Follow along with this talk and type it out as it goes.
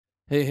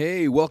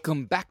Hey,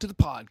 welcome back to the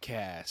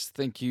podcast.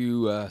 Thank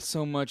you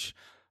so much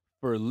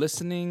for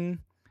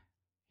listening.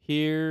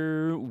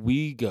 Here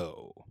we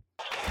go.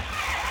 The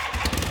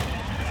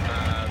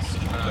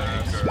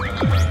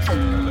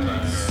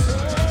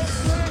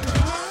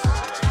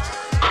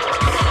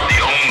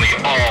only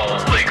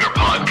all-Laker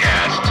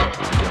podcast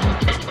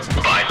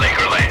by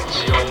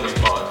Lakerlands. The only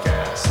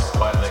podcast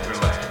by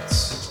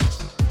Lakerlands.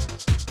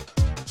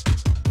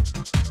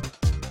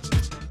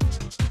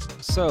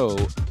 So,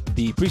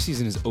 the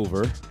preseason is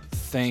over.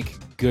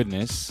 Thank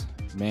goodness.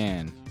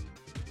 Man,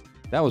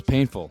 that was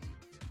painful.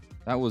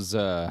 That was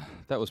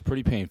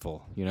pretty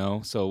painful, you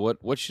know? So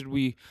what should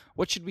we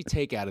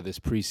take out of this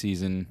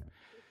preseason?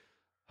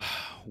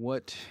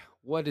 What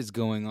is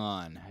going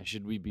on?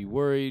 Should we be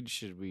worried?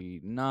 Should we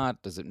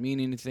not? Does it mean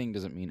anything?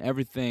 Does it mean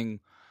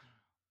everything?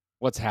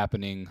 What's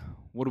happening?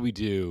 What do we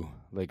do,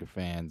 Laker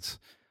fans?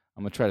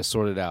 I'm going to try to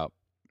sort it out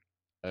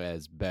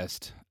as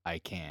best I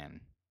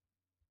can.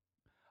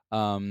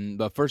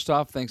 But first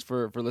off, thanks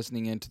for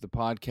listening into the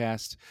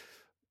podcast.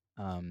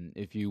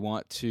 If you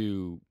want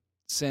to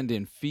send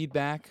in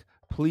feedback,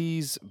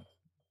 please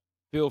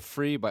feel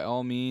free by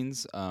all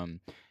means.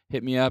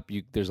 Hit me up.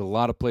 There's a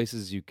lot of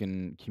places you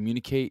can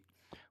communicate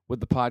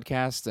with the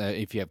podcast.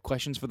 If you have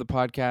questions for the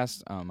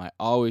podcast, I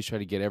always try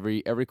to get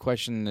every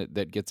question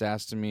that gets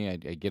asked to me. I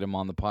get them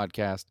on the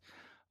podcast.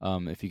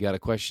 If you got a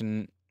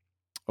question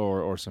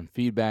or some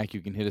feedback, you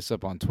can hit us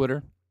up on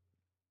Twitter,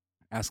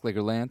 Ask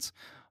Laker Lance,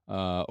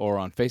 or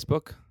on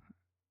Facebook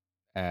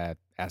at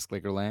Ask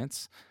Laker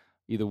Lance.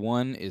 Either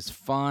one is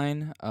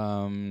fine.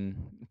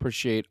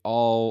 Appreciate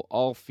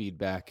all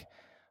feedback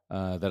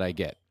that I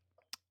get.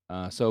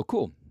 So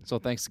cool. So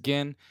thanks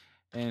again,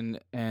 and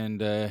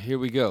here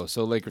we go.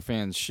 So Laker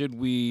fans, should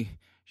we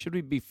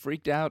be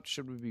freaked out?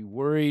 Should we be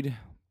worried?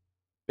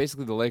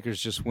 Basically, the Lakers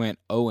just went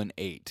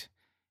 0-8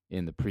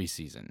 in the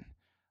preseason.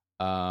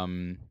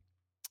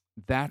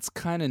 That's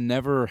kind of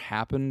never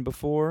happened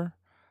before,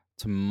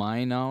 to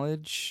my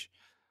knowledge.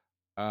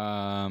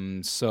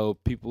 So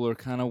people are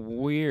kind of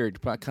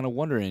weird, kind of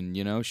wondering,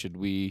 should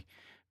we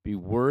be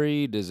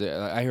worried?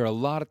 I hear a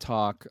lot of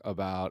talk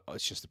about,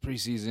 it's just the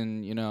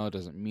preseason, it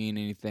doesn't mean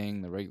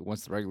anything.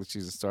 Once the regular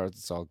season starts,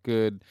 it's all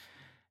good,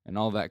 and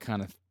all that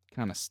kind of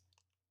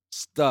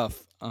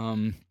stuff.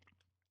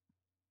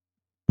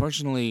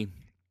 Personally,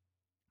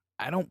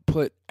 I don't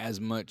put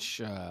as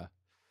much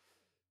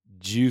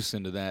juice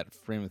into that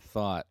frame of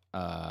thought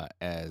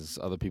as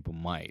other people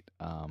might.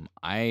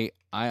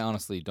 I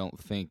honestly don't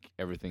think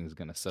everything's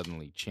going to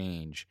suddenly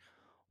change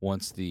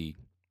once the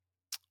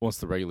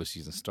regular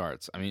season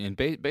starts. I mean, and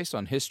based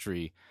on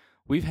history,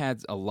 we've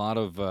had a lot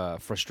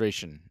of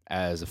frustration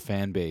as a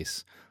fan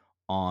base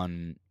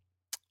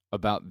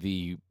about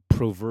the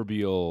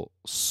proverbial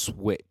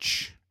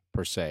switch,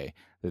 per se,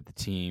 that the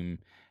team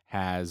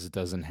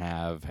doesn't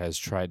have, has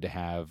tried to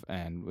have.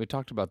 And we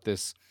talked about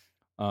this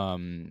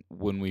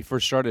when we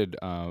first started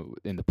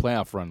in the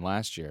playoff run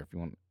last year. If you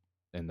want,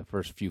 in the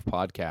first few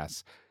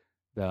podcasts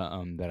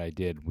that I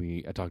did,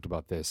 I talked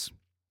about this.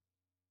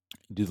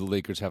 Do the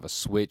Lakers have a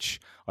switch?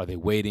 Are they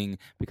waiting?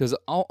 Because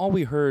all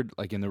we heard,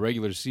 like in the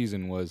regular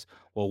season, was,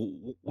 well,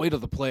 wait till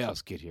the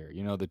playoffs get here.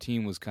 The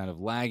team was kind of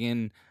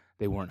lagging.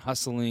 They weren't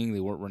hustling.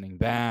 They weren't running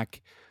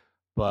back.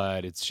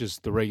 But it's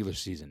just the regular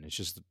season. It's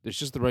just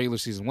the regular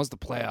season. Once the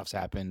playoffs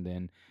happen,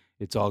 then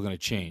it's all going to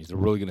change. They're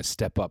really going to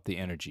step up the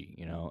energy,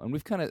 And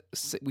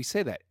we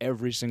say that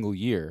every single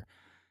year.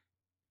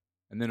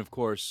 And then, of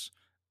course,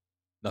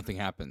 nothing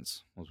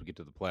happens once we get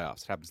to the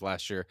playoffs. It happens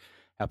last year.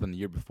 Happened the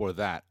year before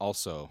that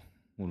also,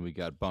 when we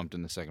got bumped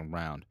in the second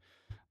round.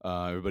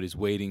 Everybody's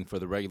waiting for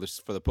the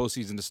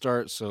postseason to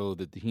start so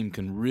that the team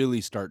can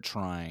really start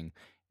trying,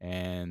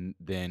 and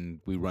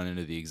then we run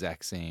into the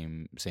exact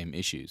same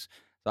issues.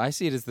 So I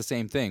see it as the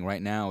same thing.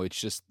 Right now, it's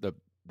just the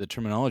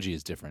terminology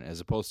is different, as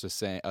opposed to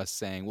us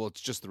saying, well,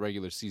 it's just the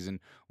regular season.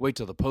 Wait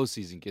till the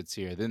postseason gets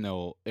here, then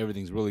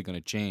everything's really going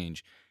to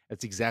change.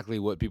 That's exactly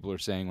what people are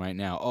saying right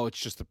now. Oh, it's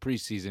just the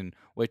preseason.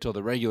 Wait till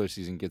the regular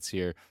season gets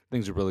here.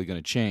 Things are really going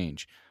to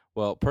change.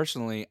 Well,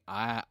 personally,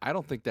 I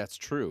don't think that's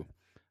true.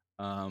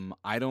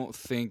 I don't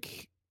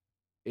think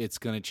it's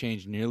going to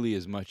change nearly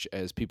as much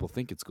as people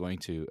think it's going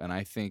to, and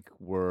I think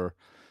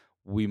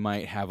we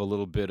might have a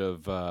little bit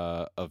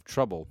of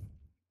trouble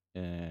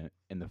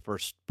in the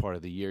first part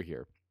of the year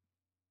here.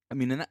 I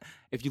mean,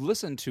 if you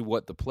listen to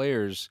what the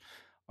players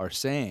are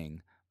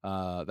saying,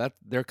 that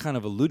they're kind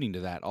of alluding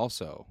to that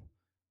also.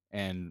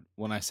 And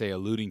when I say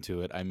alluding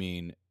to it, I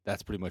mean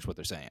that's pretty much what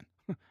they're saying.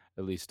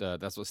 At least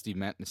that's what Steve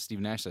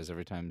Nash says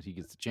every time he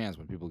gets the chance.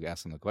 When people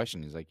ask him the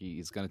question, he's like,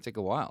 it's going to take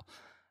a while.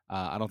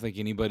 I don't think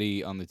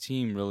anybody on the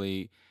team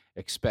really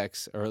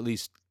expects, or at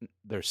least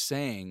they're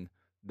saying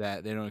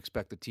that they don't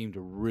expect the team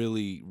to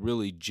really,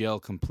 really gel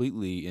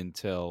completely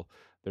until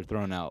they're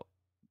throwing out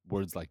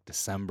words like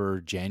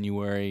December,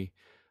 January,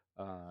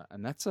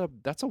 and that's a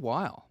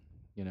while.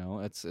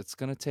 It's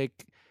going to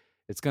take.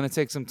 It's going to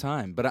take some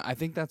time, but I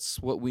think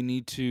that's what we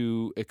need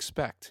to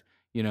expect.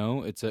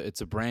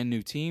 It's a brand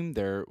new team.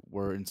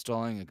 We're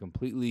installing a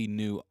completely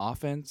new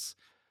offense.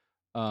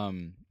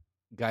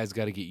 guys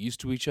got to get used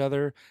to each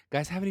other.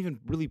 Guys haven't even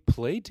really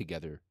played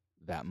together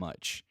that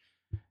much.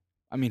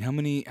 I mean, how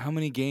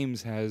many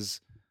games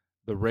has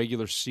the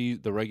regular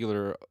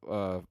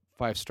 5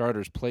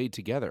 starters played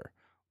together?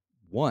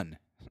 One,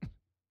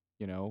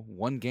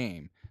 one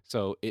game.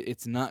 So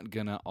it's not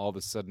gonna all of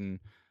a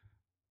sudden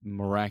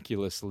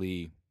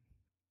miraculously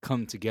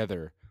come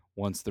together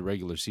once the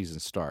regular season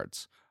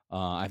starts.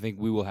 I think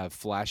we will have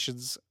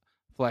flashes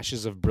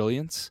of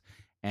brilliance,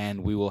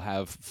 and we will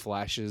have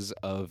flashes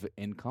of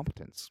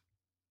incompetence.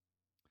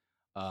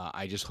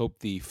 I just hope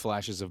the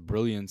flashes of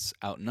brilliance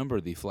outnumber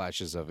the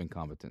flashes of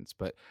incompetence.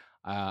 But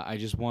I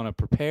just want to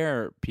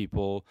prepare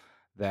people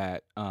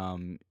that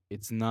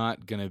it's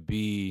not going to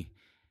be,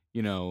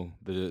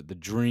 the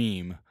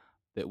dream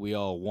that we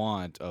all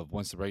want of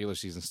once the regular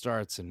season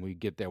starts and we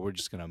get there, we're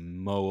just going to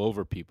mow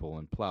over people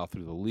and plow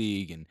through the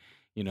league. And,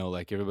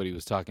 like everybody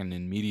was talking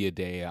in media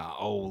day,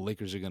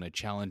 Lakers are going to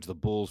challenge the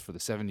Bulls for the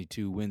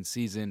 72-win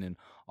season and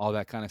all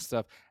that kind of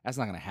stuff. That's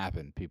not going to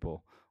happen,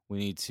 people. We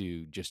need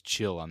to just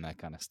chill on that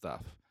kind of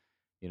stuff,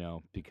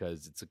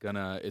 because it's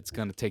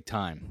gonna take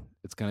time.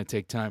 It's gonna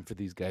take time for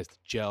these guys to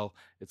gel.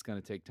 It's gonna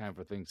take time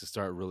for things to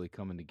start really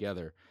coming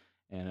together,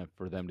 and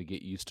for them to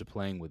get used to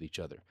playing with each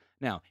other.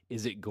 Now,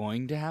 is it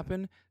going to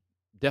happen?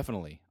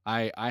 Definitely.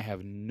 I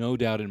have no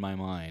doubt in my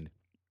mind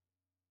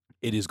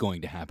it is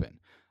going to happen.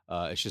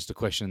 It's just a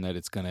question that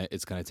it's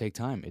gonna take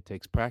time. It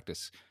takes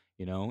practice.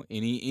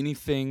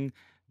 Anything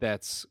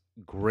that's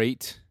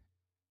great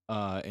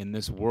in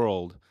this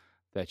world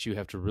that you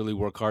have to really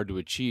work hard to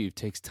achieve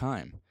takes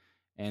time,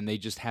 and they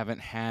just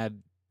haven't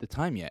had the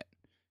time yet,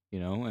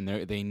 and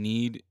they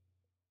need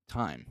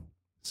time.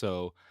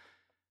 So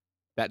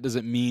that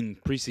doesn't mean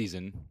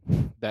preseason.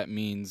 That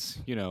means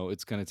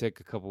it's going to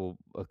take a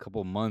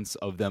couple months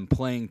of them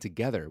playing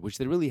together, which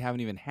they really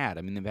haven't even had.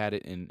 I mean, they've had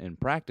it in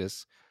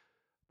practice,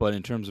 but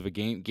in terms of a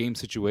game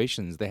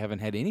situations, they haven't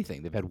had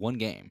anything. They've had one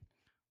game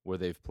where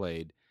they've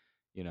played,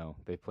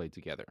 they've played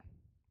together,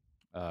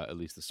 at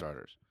least the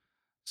starters.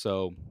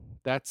 So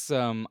that's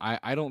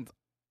I don't,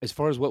 as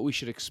far as what we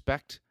should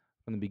expect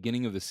from the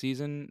beginning of the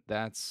season,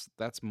 that's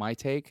my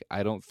take.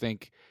 I don't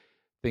think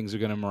things are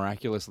going to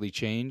miraculously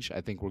change.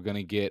 I think we're going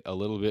to get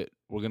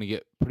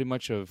pretty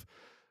much of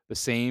the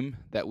same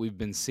that we've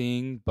been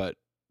seeing, but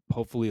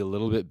hopefully a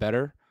little bit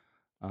better,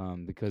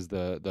 because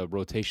the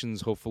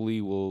rotations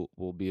hopefully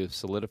will be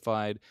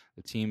solidified,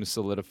 the team is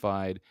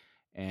solidified,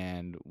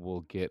 and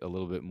we'll get a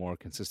little bit more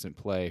consistent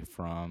play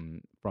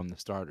from the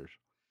starters.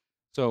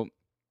 So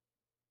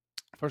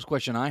first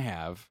question I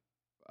have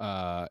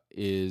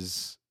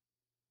is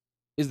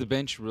the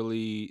bench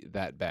really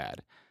that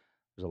bad?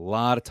 There's a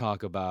lot of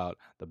talk about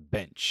the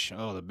bench.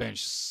 Oh, the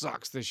bench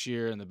sucks this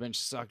year, and the bench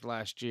sucked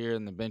last year,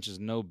 and the bench is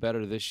no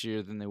better this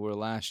year than they were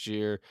last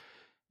year,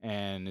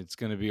 and it's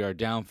going to be our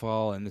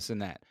downfall, and this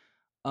and that.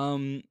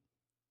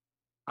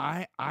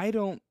 I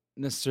don't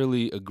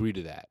necessarily agree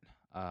to that.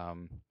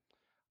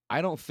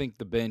 I don't think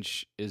the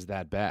bench is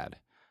that bad.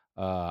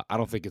 I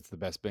don't think it's the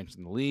best bench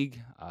in the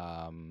league.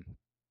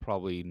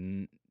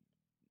 Probably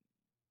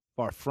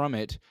far from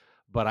it,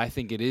 but I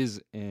think it is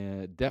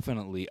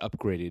definitely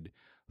upgraded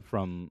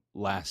from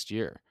last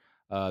year.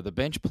 The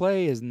bench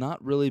play has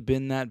not really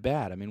been that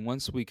bad. I mean,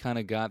 once we kind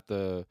of got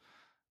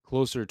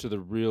closer to the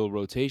real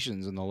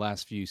rotations in the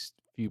last few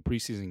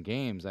preseason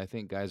games, I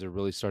think guys are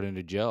really starting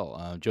to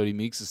gel. Jody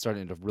Meeks is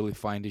starting to really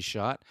find his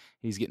shot.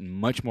 He's getting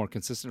much more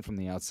consistent from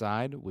the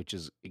outside, which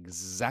is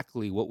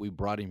exactly what we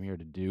brought him here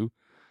to do.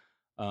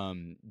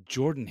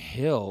 Jordan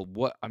Hill,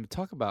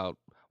 talk about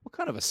what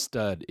kind of a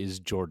stud is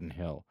Jordan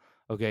Hill?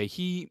 Okay,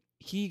 he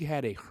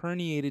had a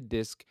herniated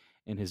disc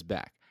in his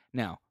back.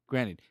 Now,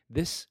 granted,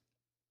 this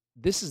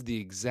is the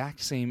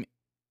exact same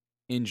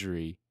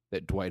injury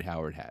that Dwight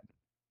Howard had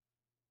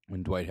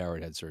when Dwight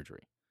Howard had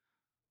surgery.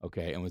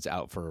 Okay, and was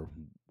out for,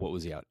 what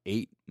was he out,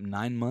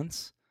 8-9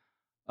 months?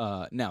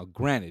 Now,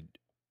 granted,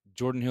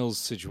 Jordan Hill's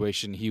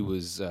situation, it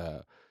was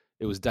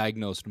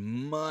diagnosed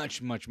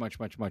much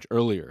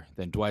earlier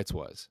than Dwight's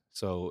was.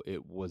 So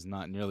it was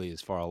not nearly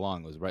as far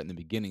along. It was right in the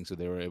beginning, so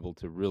they were able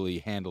to really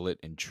handle it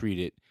and treat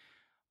it.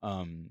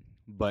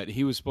 But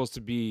he was supposed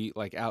to be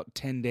out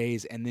 10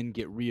 days and then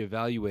get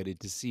reevaluated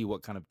to see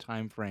what kind of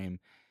time frame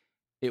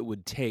it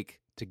would take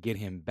to get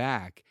him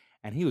back.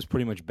 And he was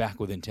pretty much back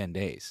within 10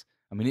 days.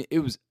 I mean, it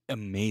was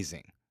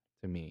amazing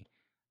to me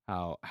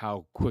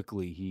how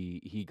quickly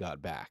he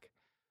got back.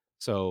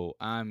 So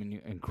I'm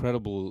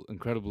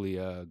incredibly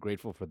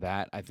grateful for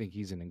that. I think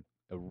he's a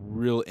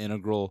real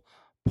integral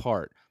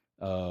part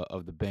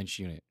of the bench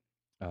unit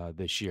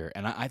this year.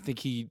 And I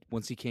think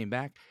once he came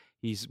back,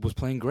 he was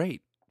playing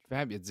great.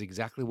 Fabulous. It's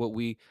exactly what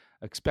we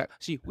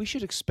expect. See, we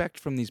should expect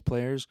from these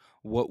players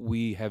what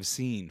we have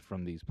seen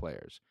from these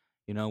players.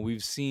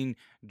 We've seen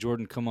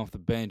Jordan come off the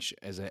bench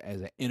as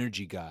an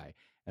energy guy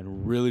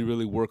and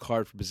really work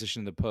hard for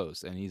position in the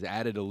post. And he's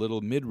added a little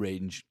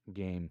mid-range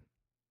game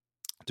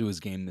to his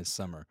game this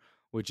summer,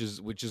 which is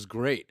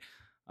great.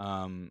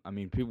 I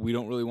mean, we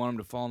don't really want him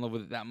to fall in love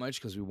with it that much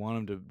because we want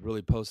him to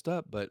really post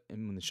up. But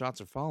when the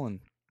shots are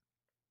falling,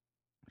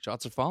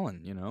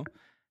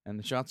 and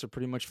the shots are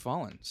pretty much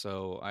falling.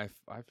 So I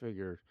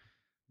figure,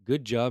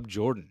 good job,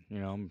 Jordan.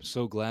 I'm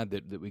so glad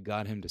that we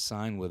got him to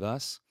sign with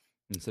us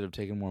instead of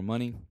taking more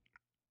money.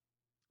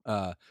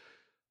 Uh,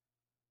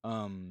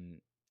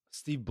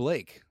 Steve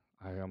Blake.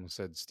 I almost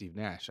said Steve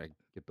Nash. I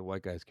get the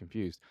white guys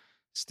confused.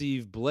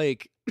 Steve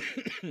Blake,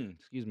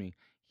 excuse me.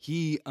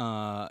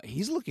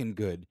 He's looking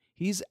good.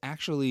 He's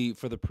actually,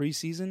 for the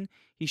preseason,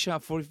 he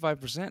shot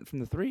 45% from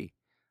the three.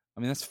 I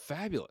mean, that's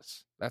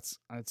fabulous. That's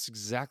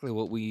exactly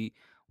what we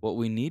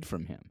need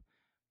from him.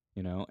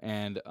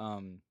 And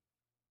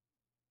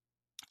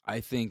I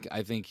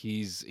think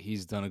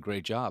he's done a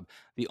great job.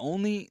 The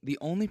only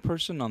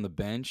person on the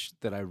bench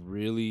that I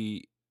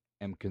really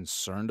am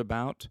concerned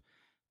about,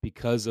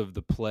 because of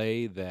the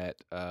play that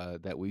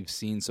we've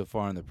seen so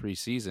far in the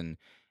preseason,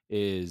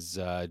 is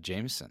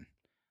Jameson.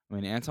 I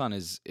mean, Anton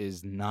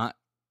is not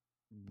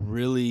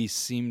really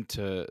seemed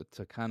to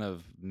kind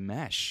of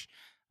mesh.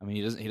 I mean,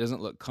 he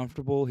doesn't look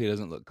comfortable. He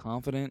doesn't look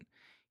confident.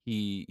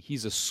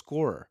 He's a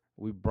scorer.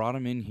 We brought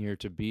him in here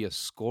to be a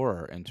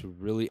scorer and to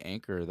really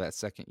anchor that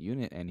second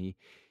unit, and he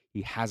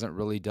hasn't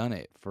really done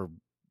it for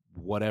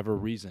whatever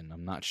reason.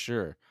 I'm not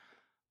sure,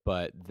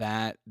 but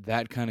that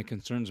kind of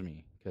concerns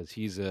me, because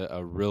he's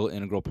a real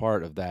integral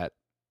part of that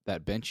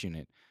bench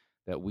unit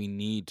that we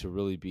need to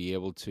really be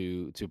able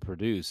to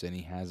produce, and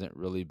he hasn't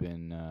really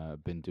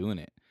been doing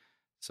it.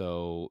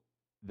 So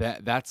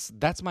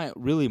that's my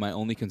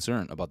only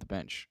concern about the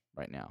bench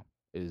right now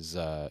is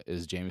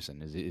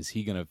Jameson. Is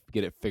he gonna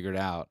get it figured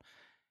out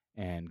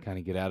and kind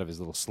of get out of his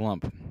little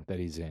slump that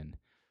he's in?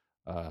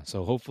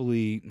 So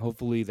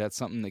hopefully that's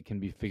something that can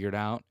be figured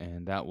out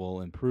and that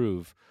will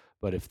improve.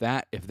 But if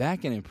that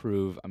can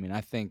improve, I mean,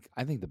 I think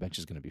the bench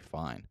is going to be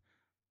fine.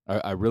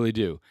 I really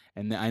do.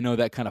 And I know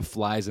that kind of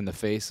flies in the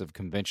face of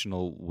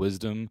conventional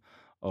wisdom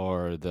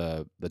or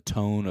the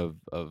tone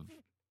of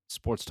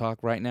sports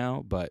talk right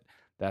now, but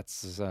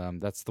that's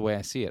the way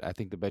I see it. I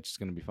think the bench is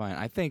going to be fine.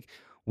 I think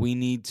we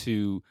need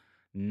to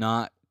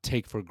not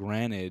take for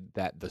granted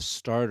that the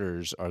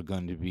starters are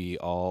going to be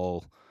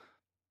all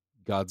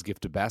God's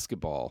gift to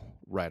basketball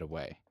right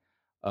away.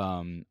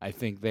 I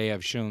think they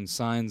have shown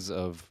signs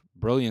of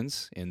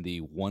brilliance in the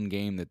one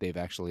game that they've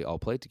actually all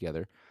played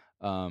together.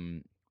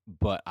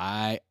 But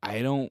I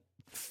don't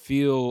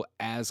feel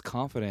as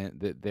confident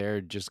that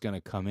they're just going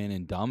to come in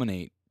and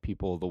dominate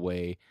people the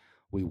way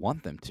we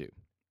want them to,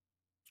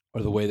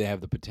 or the way they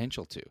have the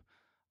potential to.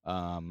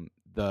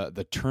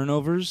 The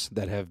turnovers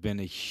that have been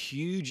a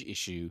huge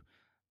issue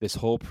this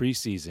whole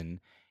preseason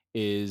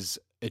is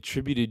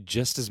attributed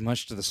just as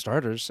much to the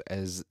starters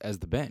as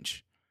the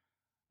bench.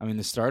 I mean,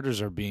 the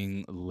starters are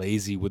being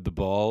lazy with the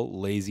ball,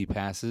 lazy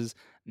passes,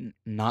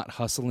 not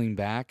hustling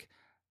back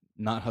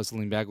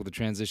with the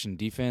transition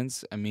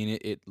defense. I mean,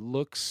 it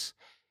looks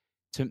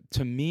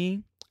to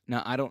me,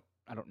 now I don't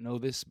know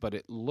this, but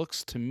it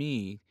looks to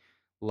me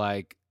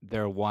like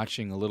they're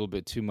watching a little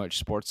bit too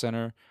much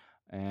SportsCenter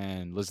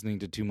and listening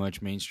to too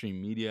much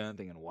mainstream media and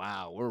thinking,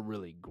 wow, we're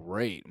really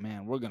great,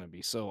 man, we're going to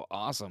be so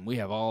awesome, we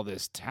have all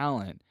this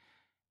talent,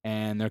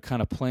 and they're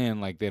kind of playing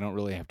like they don't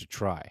really have to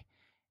try.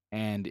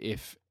 And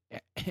if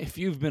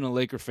you've been a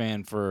Laker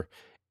fan for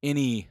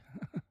any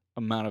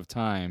amount of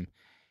time,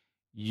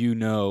 you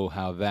know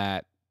how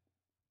that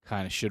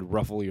kind of should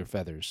ruffle your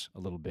feathers a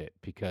little bit,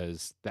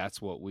 because that's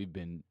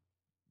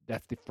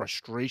the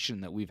frustration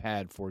that we've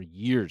had for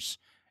years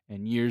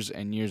and years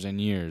and years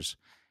and years,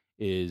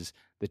 is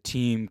the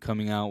team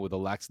coming out with a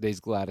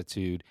lackadaisical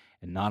attitude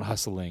and not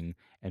hustling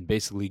and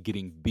basically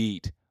getting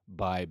beat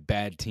by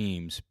bad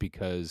teams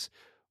because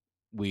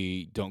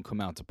we don't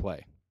come out to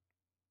play.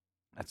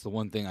 That's the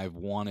one thing I've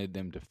wanted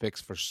them to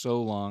fix for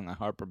so long. I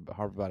harp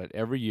about it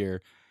every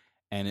year,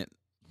 and it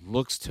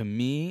looks to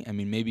me, I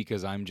mean, maybe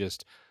because I'm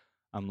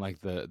like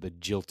the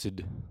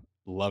jilted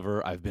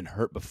lover. I've been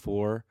hurt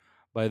before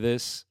by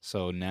this,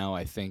 so now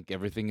I think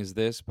everything is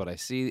this, but I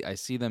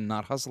see them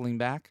not hustling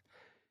back.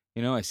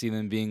 I see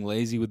them being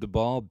lazy with the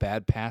ball,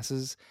 bad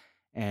passes,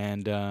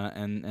 and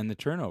the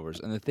turnovers.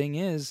 And the thing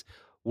is,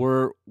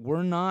 we're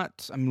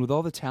not, I mean, with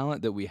all the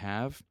talent that we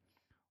have,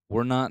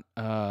 we're not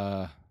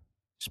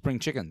spring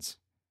chickens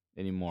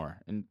anymore,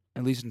 and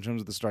at least in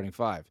terms of the starting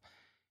five.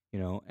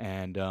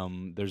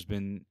 And there's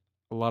been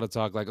a lot of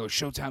talk like, oh,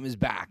 Showtime is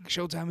back.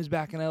 Showtime is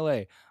back in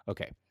LA.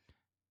 Okay.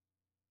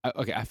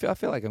 I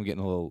feel like I'm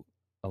getting a little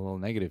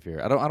negative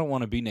here. I don't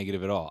want to be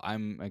negative at all.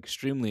 I'm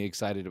extremely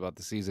excited about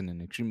the season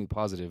and extremely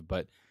positive,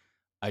 but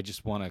I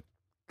just want to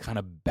kind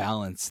of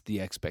balance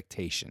the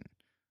expectation.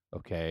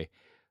 Okay.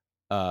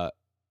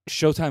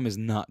 Showtime is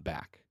not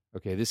back.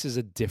 Okay. This is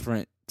a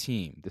different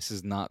team. This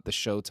is not the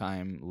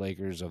Showtime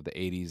Lakers of the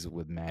 80s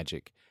with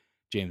Magic,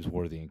 James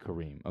Worthy, and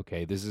Kareem.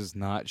 Okay. This is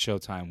not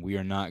Showtime. We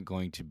are not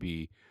going to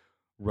be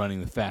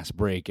running the fast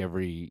break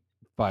every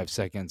 5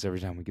 seconds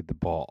every time we get the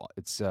ball.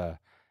 It's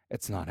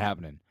not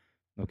happening.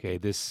 Okay,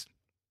 this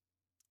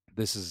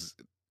is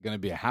going to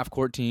be a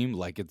half-court team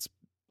like it's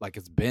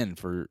been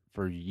for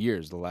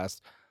years, the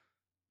last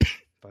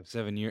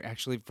 5-7 years,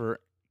 actually for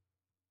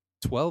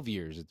 12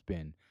 years it's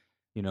been,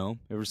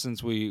 ever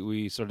since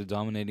we started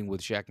dominating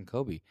with Shaq and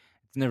Kobe.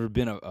 It's never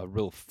been a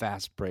real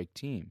fast break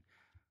team.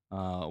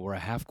 We're a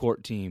half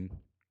court team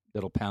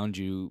that'll pound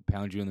you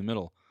in the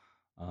middle.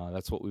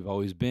 That's what we've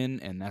always been,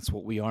 and that's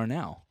what we are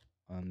now.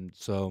 And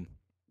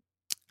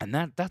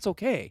that's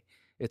okay.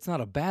 It's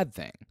not a bad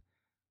thing.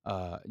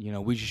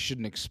 We just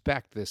shouldn't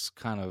expect this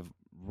kind of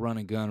run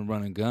and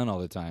gun all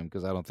the time,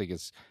 because I don't think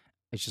it's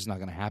just not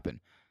going to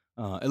happen.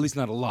 At least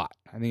not a lot.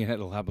 I think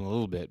it'll happen a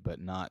little bit, but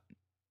not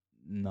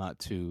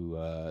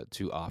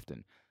too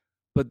often.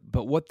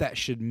 But what that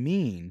should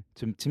mean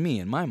to me,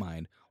 in my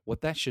mind,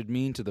 what that should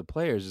mean to the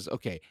players is,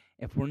 okay,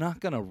 if we're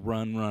not going to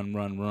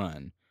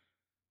run,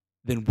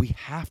 then we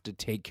have to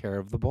take care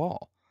of the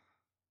ball.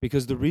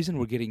 Because the reason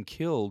we're getting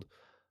killed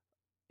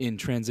in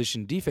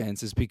transition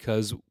defense is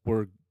because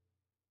we're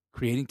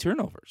creating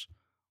turnovers.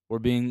 We're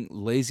being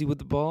lazy with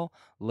the ball,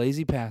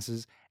 lazy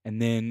passes, and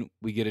then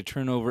we get a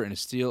turnover and a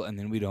steal, and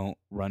then we don't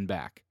run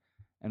back.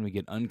 And we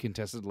get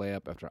uncontested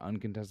layup after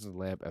uncontested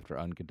layup after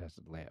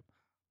uncontested layup.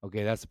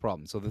 Okay, that's the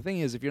problem. So the thing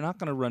is, if you're not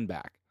going to run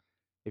back,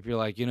 if you're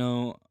like,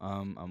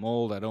 I'm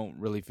old, I don't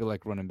really feel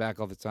like running back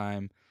all the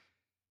time.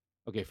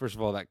 Okay, first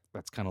of all,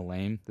 that's kind of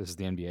lame. This is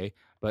the NBA.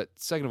 But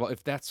second of all,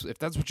 if that's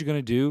what you're going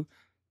to do,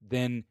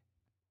 then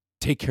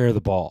take care of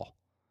the ball.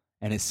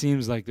 And it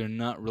seems like they're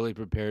not really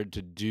prepared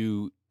to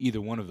do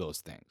either one of those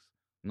things.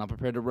 Not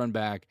prepared to run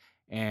back,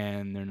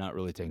 and they're not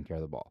really taking care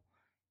of the ball.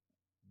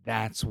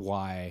 That's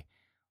where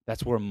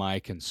my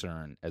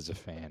concern as a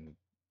fan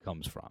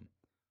comes from.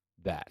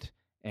 That.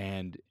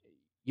 And,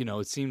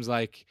 it seems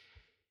like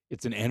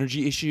it's an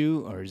energy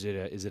issue, or is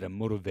it a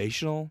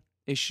motivational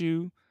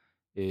issue?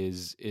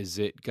 Is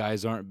it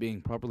guys aren't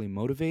being properly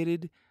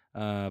motivated?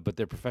 But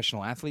they're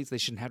professional athletes. They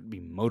shouldn't have to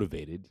be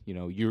motivated.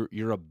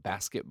 You're a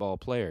basketball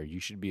player. You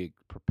should be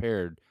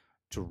prepared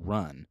to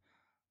run.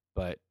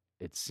 But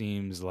it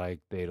seems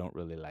like they don't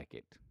really like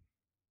it.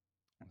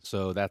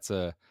 So that's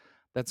a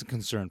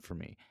concern for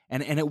me.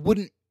 And it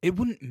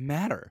wouldn't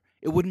matter.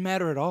 It wouldn't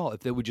matter at all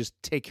if they would just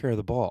take care of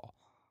the ball.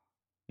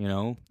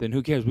 Then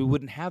who cares? We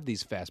wouldn't have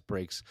these fast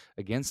breaks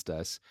against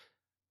us,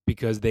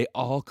 because they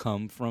all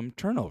come from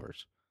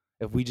turnovers.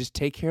 If we just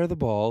take care of the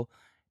ball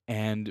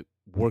and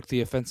work the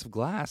offensive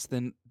glass,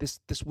 then this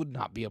would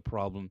not be a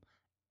problem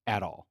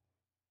at all.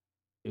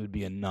 It would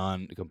be a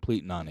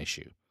complete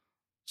non-issue.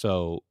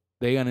 So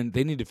they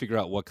need to figure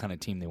out what kind of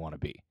team they want to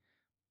be,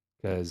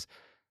 because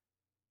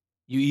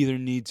you either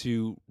need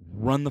to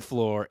run the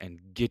floor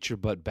and get your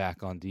butt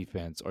back on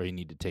defense, or you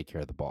need to take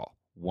care of the ball.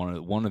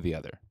 One or the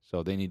other.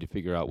 So they need to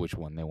figure out which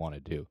one they want to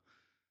do.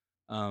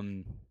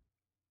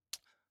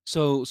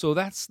 So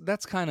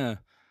that's kind of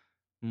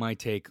my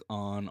take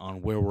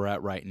on where we're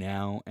at right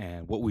now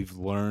and what we've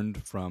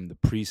learned from the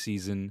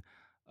preseason.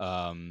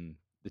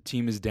 The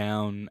team is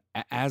down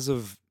as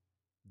of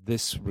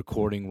this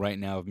recording right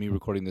now, of me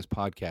recording this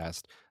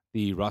podcast.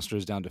 The roster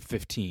is down to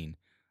 15.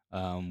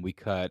 We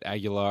cut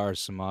Aguilar,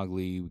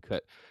 Samagli, we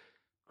cut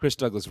Chris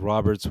Douglas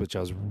Roberts, which I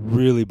was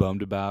really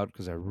bummed about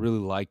because I really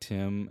liked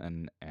him,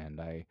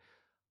 and I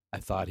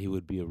thought he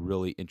would be a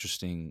really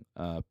interesting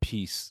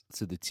piece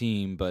to the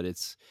team. But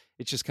it's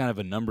just kind of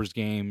a numbers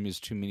game. There's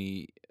too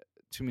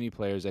many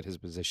players at his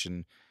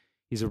position.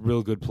 He's a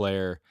real good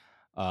player,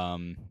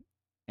 and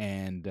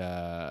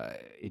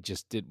we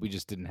just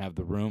didn't have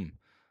the room.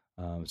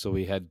 So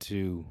we had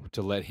to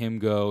let him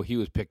go. He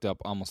was picked up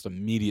almost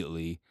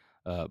immediately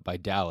by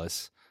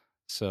Dallas.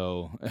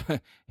 So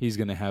he's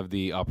going to have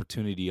the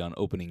opportunity on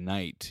opening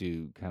night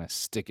to kind of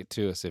stick it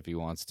to us if he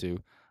wants to.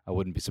 I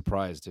wouldn't be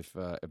surprised if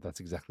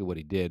that's exactly what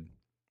he did.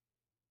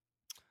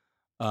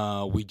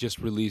 We just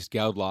released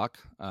Gaudlock,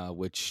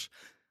 which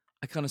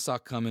I kind of saw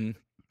coming.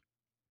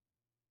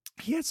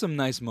 He had some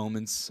nice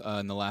moments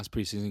in the last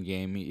preseason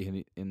game.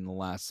 In the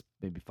last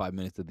maybe 5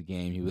 minutes of the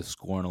game, he was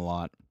scoring a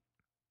lot.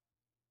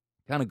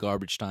 Kind of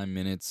garbage time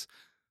minutes,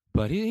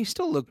 but he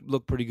still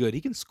looked pretty good.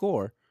 He can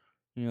score.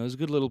 He's a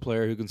good little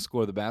player who can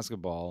score the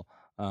basketball.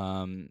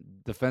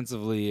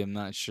 Defensively, I'm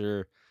not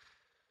sure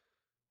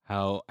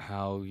how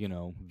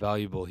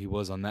valuable he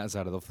was on that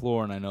side of the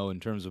floor. And I know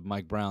in terms of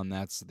Mike Brown,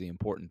 that's the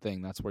important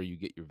thing. That's where you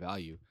get your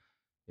value,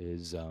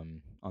 is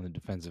on the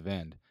defensive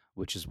end,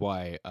 which is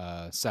why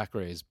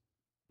Sacre is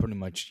pretty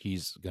much,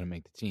 he's going to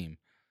make the team.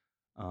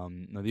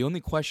 Now the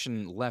only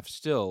question left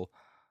still,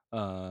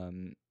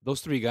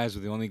 those three guys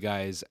were the only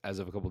guys as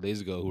of a couple of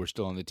days ago who were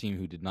still on the team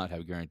who did not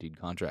have guaranteed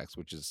contracts,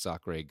 which is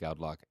Sacre,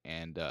 Gaudlock,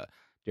 and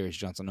Darius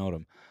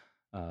Johnson-Odom.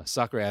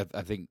 Sacre,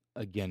 I think,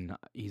 again,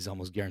 he's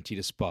almost guaranteed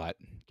a spot.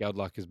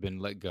 Gaudlock has been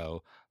let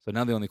go. So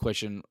now the only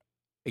question,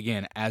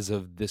 again, as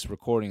of this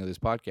recording of this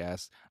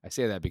podcast, I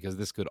say that because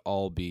this could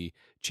all be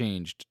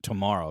changed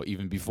tomorrow.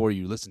 Even before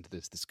you listen to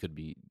this, this could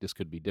be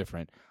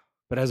different.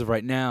 But as of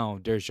right now,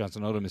 Darius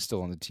Johnson-Odom is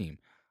still on the team.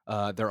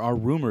 There are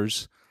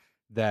rumors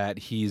that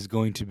he's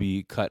going to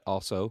be cut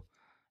also,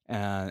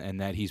 and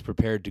that he's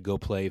prepared to go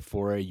play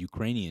for a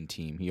Ukrainian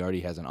team. He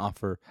already has an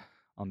offer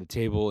on the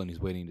table, and he's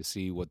waiting to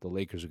see what the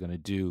Lakers are going to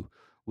do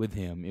with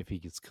him. If he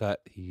gets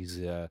cut, he's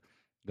going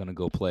to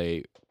go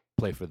play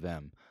for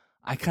them.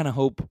 I kind of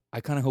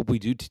hope we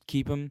do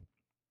keep him.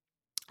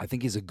 I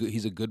think he's a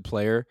good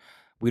player.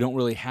 we don't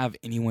really have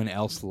anyone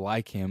else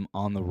like him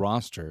on the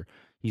roster.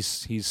 He's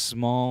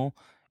small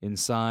in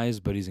size,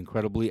 but he's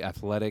incredibly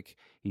athletic.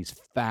 He's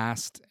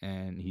fast,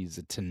 and he's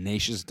a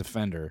tenacious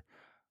defender,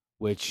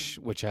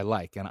 which I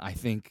like, and I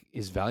think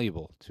is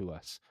valuable to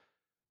us.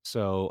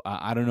 So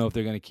I don't know if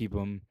they're going to keep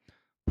him.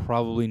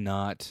 Probably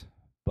not,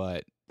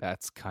 but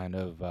that's kind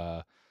of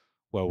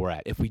where we're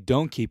at. If we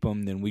don't keep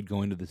him, then we'd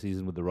go into the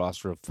season with the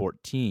roster of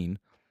 14,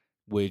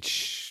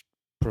 which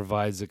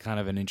provides a kind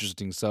of an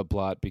interesting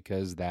subplot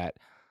because that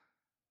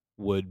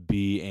would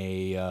be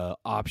a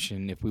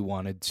option if we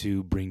wanted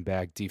to bring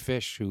back D.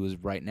 Fish, who is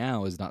right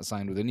now is not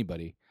signed with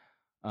anybody.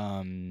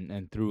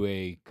 And through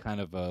a kind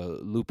of a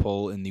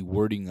loophole in the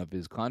wording of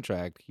his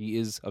contract, he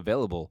is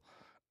available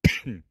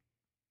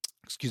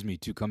excuse me,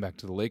 to come back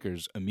to the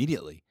Lakers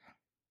immediately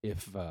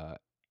if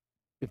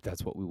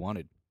that's what we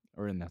wanted,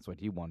 or that's what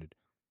he wanted.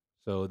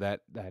 So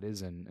that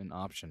is an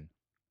option.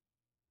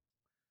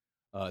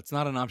 It's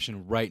not an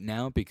option right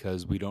now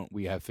because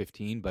we have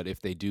 15, but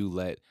if they do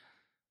let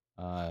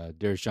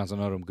Darius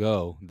Johnson-Odom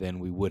go, then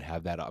we would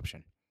have that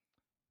option.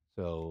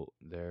 So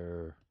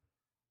there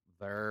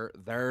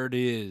it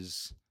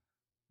is.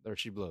 There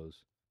she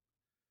blows.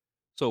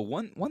 So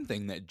one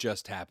thing that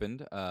just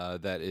happened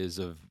that is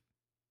of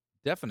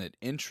definite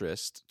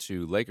interest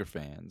to Laker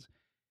fans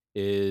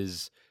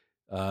is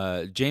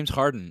James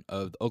Harden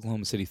of the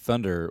Oklahoma City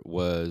Thunder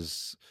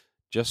was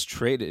just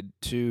traded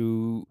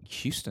to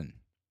Houston.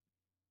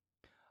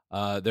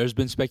 There's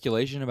been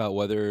speculation about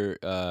whether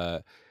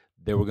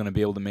they were going to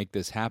be able to make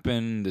this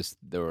happen.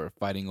 They were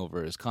fighting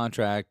over his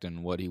contract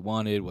and what he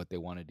wanted, what they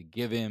wanted to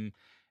give him.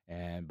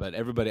 But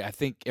I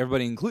think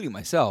everybody, including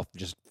myself,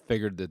 just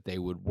figured that they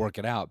would work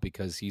it out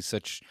because he's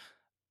such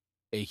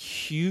a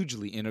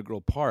hugely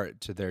integral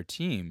part to their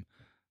team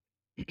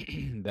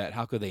that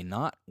how could they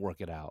not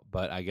work it out?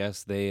 But I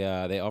guess they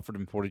offered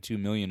him $42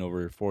 million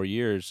over 4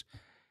 years,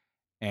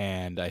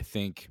 and I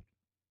think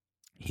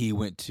he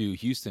went to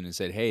Houston and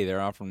said, "Hey,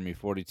 they're offering me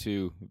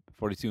 42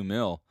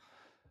 mil.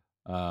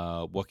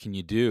 What can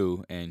you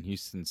do?" And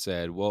Houston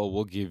said, "Well,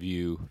 we'll give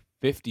you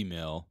 50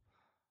 mil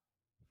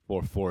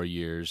for 4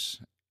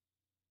 years."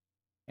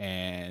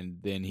 And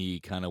then he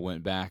kind of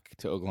went back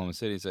to Oklahoma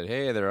City and said,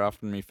 "Hey, they're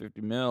offering me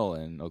 50 mil."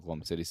 And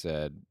Oklahoma City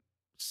said,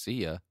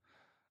 "See ya."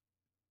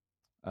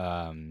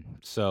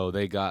 So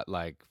they got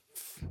like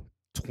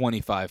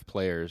 25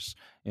 players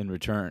in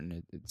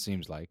return. It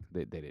seems like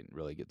they didn't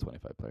really get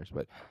 25 players,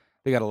 but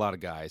they got a lot of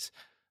guys.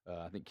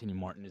 I think Kenny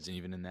Martin isn't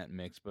even in that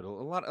mix, but a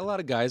lot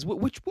of guys,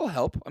 which will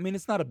help. I mean,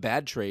 it's not a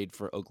bad trade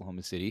for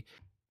Oklahoma City,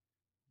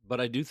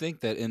 but I do think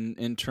that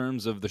in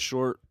terms of the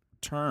short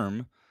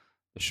term,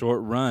 the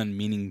short run,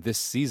 meaning this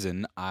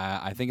season,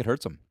 I think it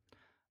hurts them,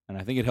 and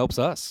I think it helps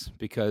us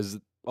because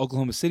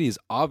Oklahoma City is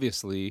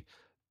obviously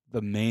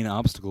the main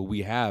obstacle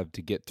we have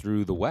to get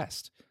through the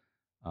West,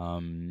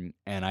 and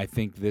I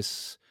think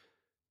this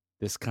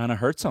kind of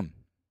hurts them.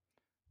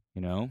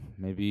 You know,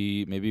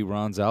 maybe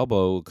Ron's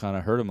elbow kind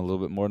of hurt him a little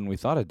bit more than we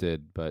thought it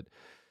did. But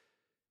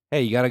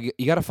hey, you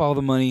gotta follow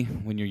the money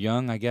when you're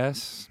young, I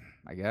guess.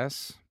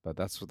 But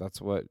that's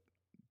what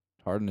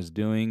Harden is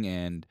doing,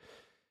 and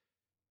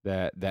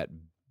that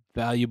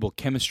valuable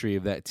chemistry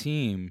of that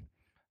team,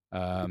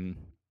 kind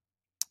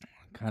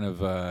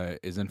of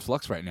is in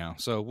flux right now.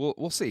 So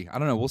we'll see. I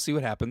don't know. We'll see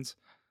what happens.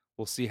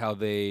 We'll see how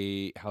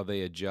they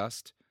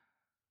adjust.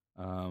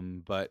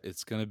 But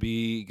it's gonna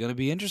be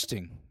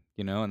interesting.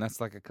 You know, and that's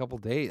like a couple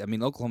days. I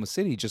mean, Oklahoma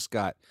City just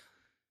got,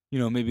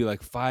 maybe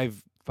like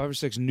five or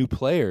six new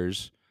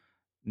players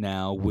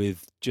now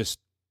with just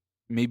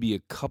maybe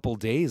a couple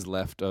days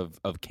left of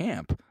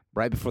camp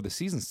right before the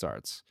season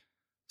starts.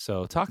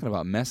 So talking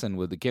about messing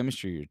with the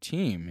chemistry of your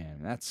team,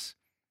 man, that's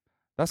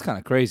kind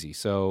of crazy.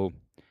 So,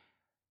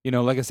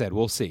 like I said,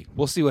 we'll see.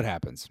 We'll see what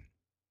happens.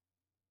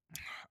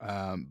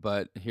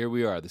 But here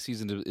we are. The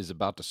season is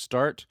about to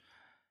start,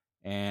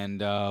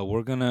 and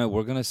we're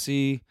gonna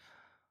see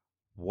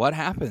what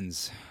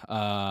happens.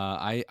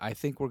 I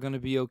think we're gonna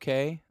be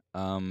okay.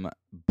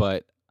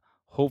 But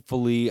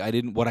hopefully,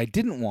 what I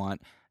didn't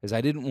want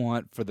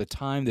for the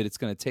time that it's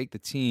gonna take the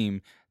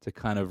team to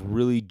kind of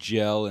really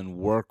gel and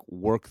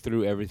work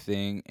through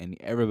everything and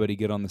everybody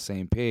get on the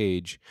same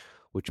page,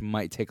 which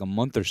might take a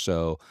month or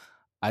so.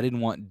 I didn't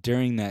want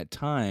during that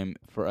time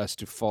for us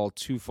to fall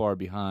too far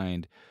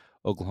behind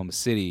Oklahoma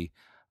City,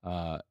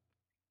 to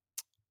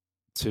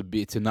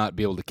not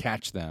be able to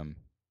catch them,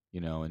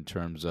 in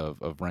terms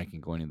of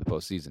ranking going into the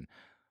postseason.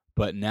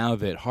 But now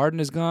that Harden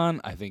is gone,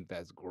 I think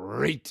that's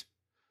great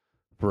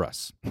for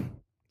us.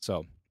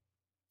 So,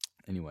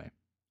 anyway.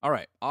 All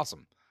right,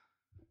 awesome.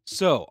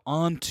 So,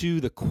 on to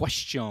the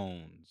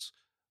questions.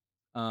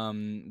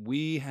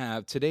 We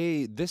have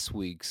this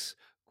week's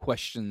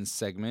questions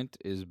segment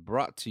is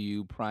brought to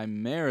you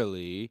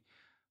primarily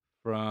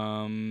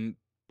from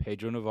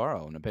Pedro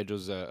Navarro. Now,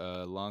 Pedro's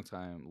a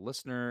longtime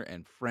listener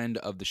and friend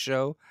of the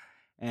show,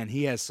 and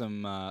he has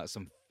some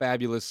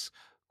fabulous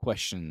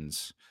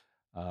questions,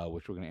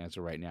 which we're going to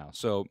answer right now.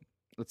 So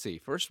let's see.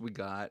 First, we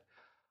got.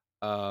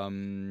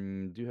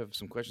 Do you have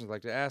some questions I'd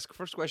like to ask?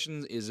 First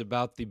question is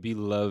about the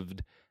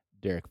beloved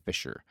Derek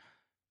Fisher.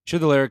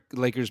 Should the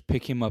Lakers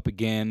pick him up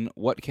again?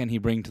 What can he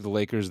bring to the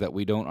Lakers that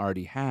we don't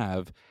already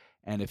have?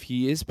 And if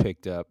he is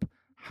picked up,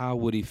 how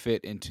would he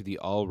fit into the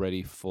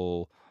already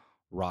full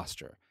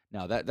roster?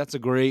 Now, that's a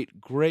great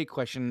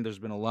question. There's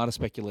been a lot of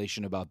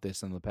speculation about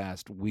this in the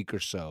past week or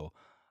so.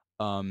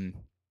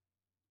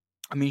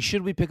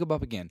 Should we pick him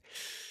up again?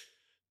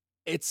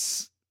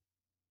 It's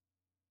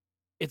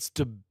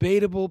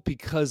debatable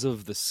because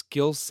of the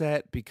skill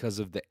set, because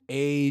of the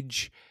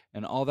age,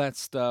 and all that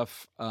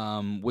stuff,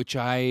 which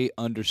I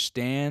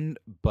understand.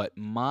 But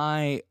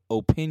my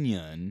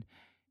opinion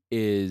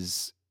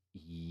is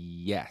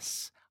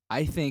yes.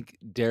 I think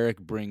Derek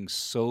brings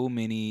so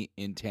many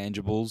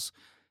intangibles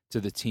to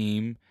the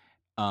team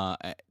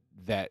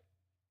that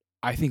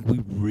I think we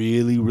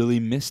really, really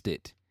missed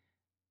it.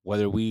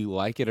 Whether we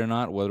like it or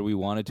not, whether we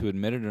wanted to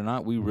admit it or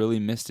not, we really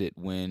missed it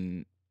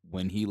when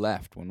he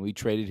left, when we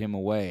traded him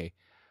away.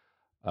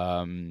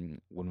 When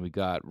we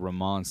got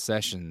Ramon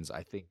Sessions,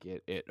 I think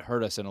it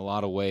hurt us in a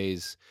lot of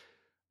ways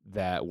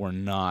that were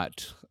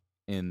not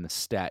in the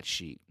stat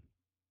sheet.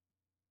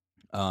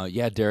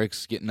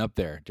 Derek's getting up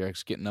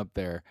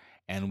there.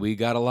 And we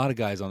got a lot of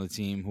guys on the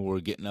team who were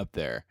getting up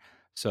there.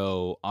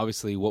 So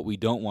obviously what we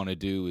don't want to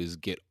do is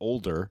get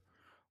older.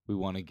 We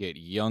want to get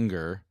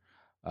younger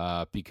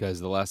because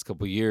the last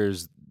couple of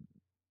years,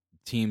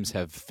 teams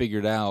have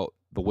figured out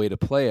the way to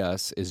play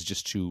us is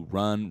just to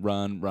run.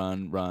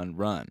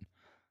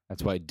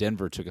 That's why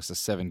Denver took us to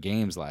 7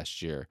 games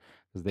last year,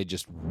 because they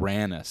just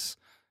ran us.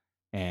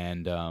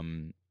 And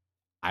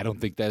I don't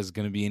think there's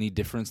going to be any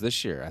difference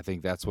this year. I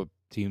think that's what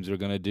teams are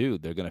going to do.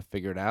 They're going to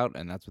figure it out,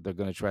 and that's what they're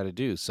going to try to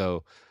do.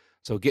 So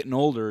getting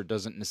older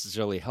doesn't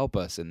necessarily help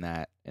us in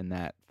that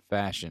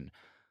fashion.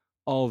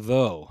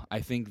 Although I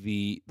think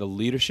the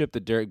leadership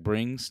that Derek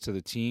brings to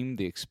the team,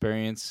 the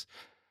experience,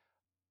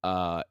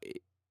 would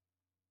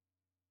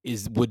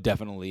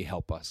definitely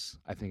help us.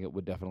 I think it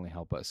would definitely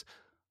help us.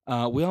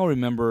 We all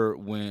remember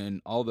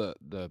when all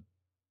the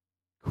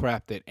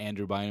crap that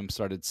Andrew Bynum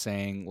started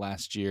saying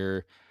last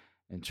year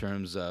in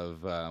terms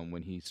of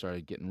when he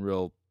started getting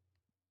real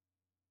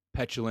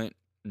petulant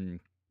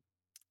and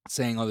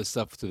saying all this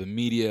stuff to the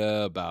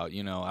media about,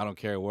 I don't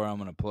care where I'm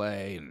going to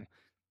play, and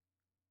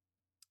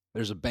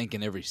there's a bank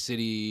in every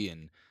city,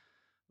 and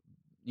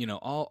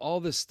all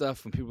this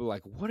stuff. When people are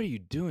like, "What are you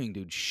doing,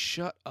 dude?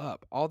 Shut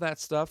up!" All that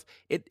stuff.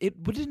 It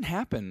didn't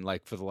happen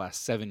like for the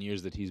last 7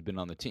 years that he's been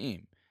on the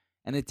team,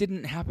 and it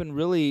didn't happen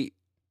really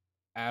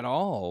at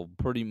all.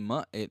 Pretty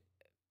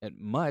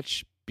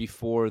much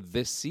before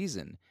this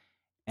season.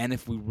 And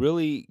if we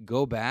really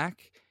go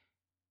back,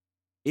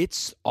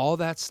 it's all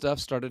that stuff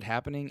started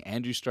happening.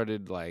 Andrew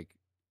started like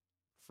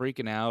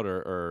freaking out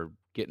or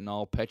getting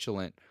all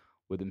petulant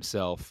with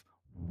himself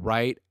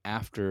right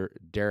after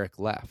Derek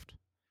left.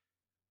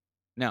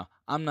 Now,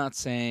 I'm not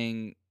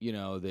saying,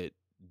 that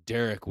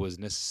Derek was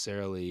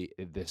necessarily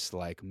this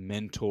like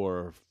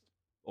mentor,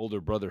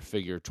 older brother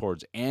figure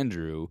towards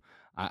Andrew.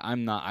 I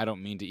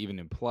don't mean to even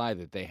imply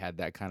that they had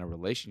that kind of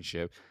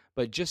relationship,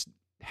 but just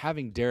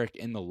having Derek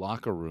in the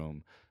locker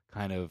room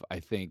kind of, I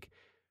think,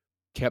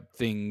 kept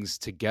things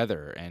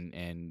together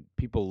and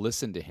people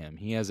listened to him.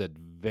 He has a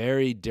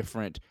very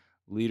different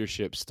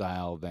leadership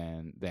style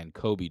than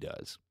Kobe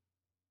does,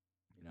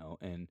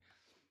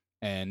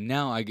 and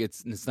now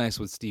it's nice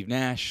with Steve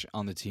Nash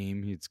on the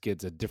team. He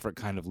gets a different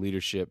kind of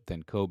leadership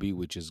than Kobe,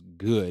 which is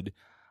good,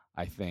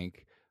 I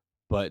think.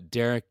 But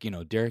Derek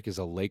is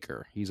a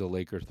Laker. He's a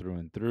Laker through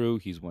and through.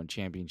 He's won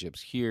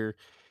championships here.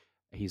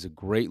 He's a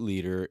great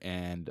leader,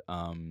 and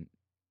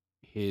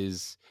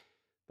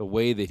the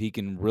way that he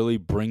can really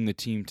bring the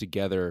team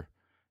together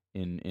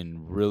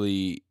in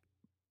really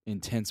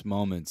intense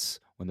moments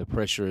when the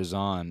pressure is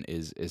on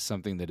is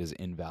something that is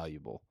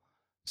invaluable.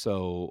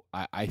 So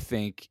I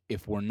think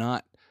if we're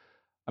not,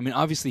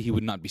 obviously he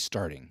would not be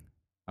starting.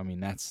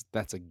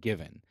 That's a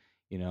given,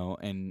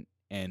 and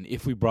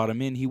if we brought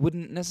him in, he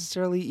wouldn't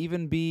necessarily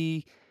even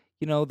be,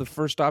 the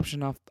first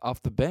option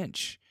off the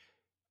bench.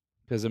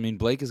 Because,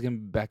 Blake is going to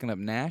be backing up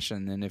Nash,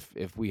 and then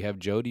if we have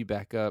Jody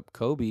back up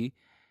Kobe,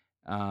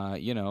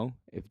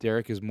 if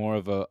Derek is more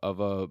of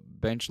a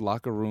bench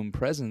locker room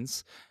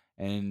presence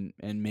and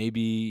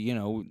maybe,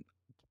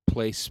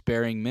 play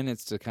sparing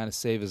minutes to kind of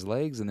save his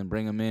legs and then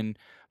bring him in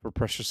for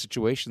pressure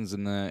situations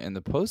in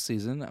the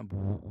postseason,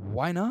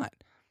 why not?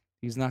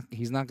 He's not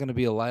going to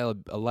be a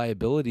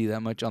liability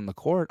that much on the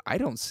court, I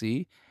don't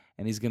see,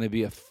 and he's going to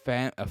be a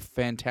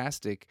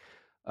fantastic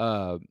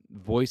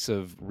voice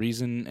of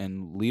reason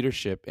and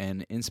leadership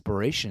and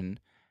inspiration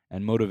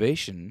and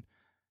motivation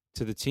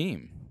to the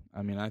team.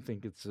 I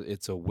think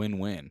it's a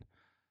win-win.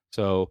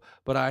 So,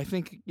 but I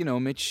think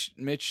Mitch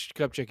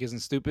Kupchak isn't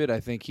stupid. I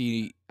think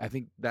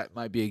that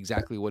might be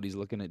exactly what he's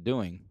looking at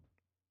doing,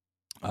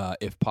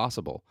 if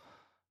possible.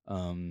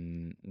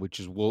 Which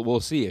is we'll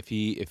see if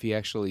he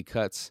actually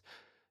cuts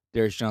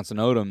Darius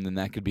Johnson-Odom, then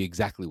that could be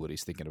exactly what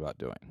he's thinking about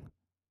doing.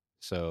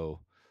 So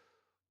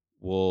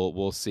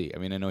we'll see. I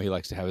know he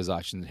likes to have his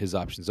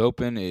options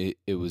open.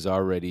 It was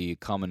already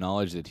common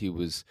knowledge that he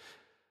was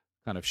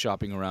kind of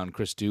shopping around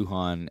Chris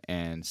Duhon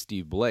and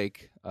Steve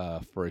Blake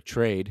for a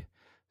trade.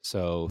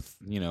 So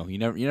you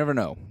never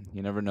know.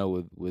 You never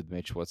know with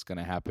Mitch what's going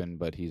to happen,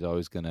 but he's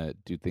always going to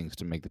do things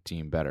to make the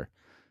team better.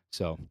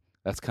 So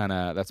that's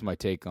my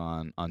take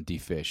on D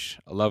Fish.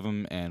 I love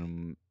him,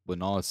 and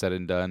when all is said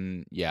and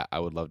done, yeah, I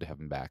would love to have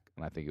him back,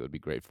 and I think it would be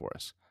great for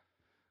us.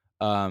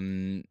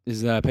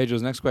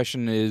 Pedro's next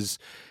question is,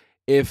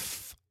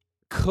 if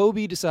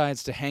Kobe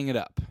decides to hang it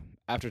up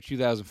after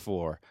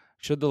 2004,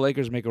 should the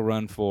Lakers make a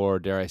run for,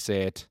 dare I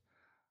say it,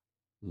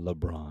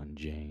 LeBron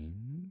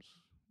James?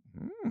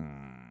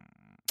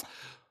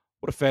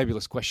 What a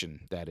fabulous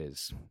question that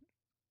is,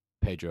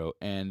 Pedro.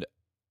 And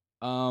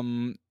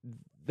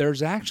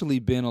there's actually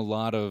been a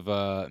lot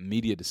of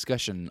media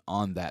discussion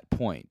on that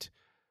point.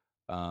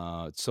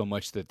 So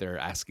much that they're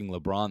asking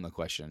LeBron the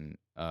question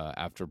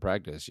after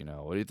practice.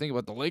 What do you think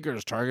about the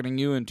Lakers targeting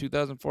you in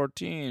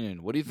 2014?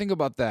 And what do you think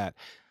about that?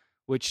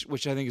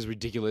 Which I think is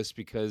ridiculous,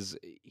 because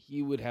he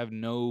should have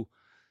no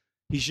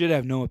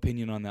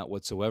opinion on that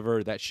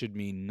whatsoever. That should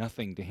mean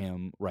nothing to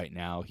him right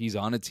now. He's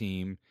on a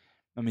team.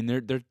 I mean,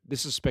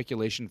 this is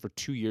speculation for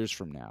 2 years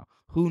from now.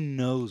 Who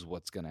knows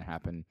what's going to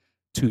happen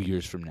 2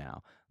 years from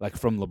now? Like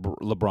from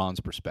LeBron's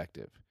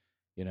perspective,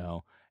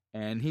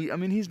 And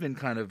he's been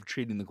kind of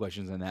treating the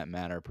questions in that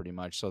manner pretty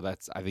much. So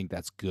I think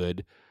that's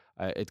good.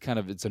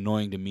 It's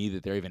annoying to me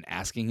that they're even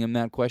asking him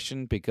that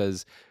question,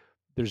 because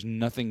there's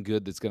nothing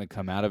good that's going to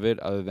come out of it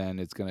other than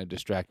it's going to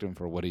distract him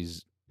for what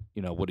he's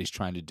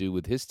trying to do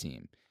with his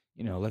team.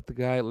 Let the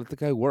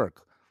guy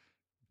work.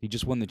 He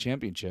just won the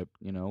championship.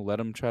 Let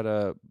him try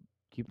to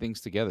keep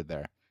things together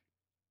there.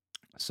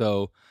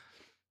 So,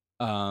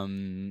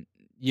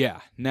 yeah.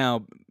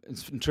 Now,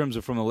 in terms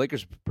of from the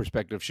Lakers'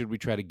 perspective, should we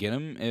try to get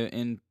him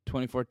in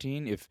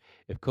 2014? If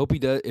Kobe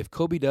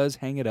does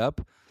hang it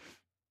up,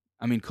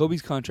 I mean,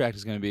 Kobe's contract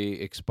is going to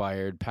be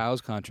expired.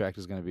 Powell's contract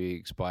is going to be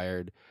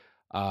expired.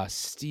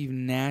 Steve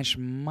Nash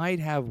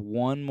might have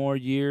one more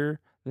year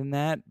than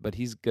that, but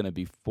he's going to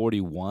be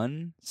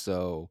 41.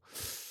 So,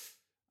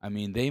 I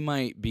mean, they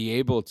might be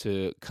able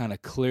to kind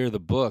of clear the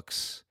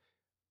books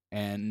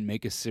and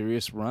make a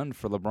serious run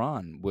for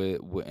LeBron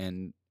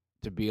and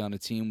to be on a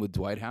team with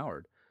Dwight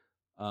Howard.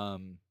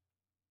 And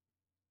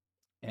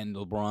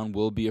LeBron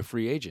will be a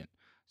free agent.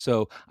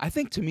 So I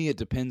think, to me, it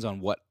depends on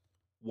what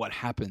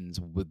happens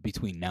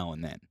between now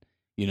and then.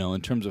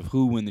 In terms of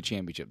who win the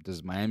championship.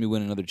 Does Miami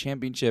win another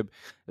championship?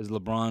 Can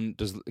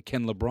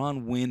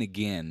LeBron win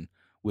again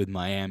with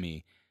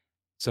Miami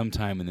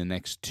sometime in the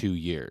next 2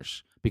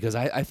 years? Because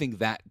I think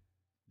that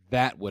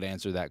would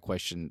answer that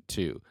question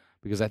too.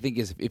 Because I think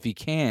if he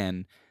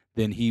can,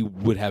 then he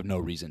would have no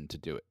reason to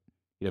do it.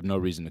 He'd have no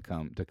reason to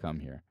come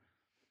here.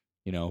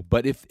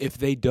 But if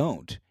they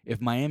don't,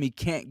 if Miami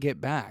can't get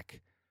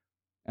back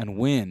and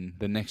win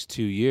the next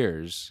 2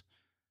 years,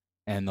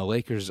 and the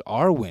Lakers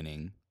are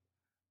winning,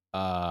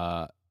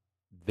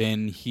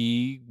 then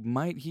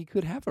he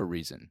could have a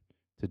reason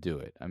to do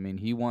it. I mean,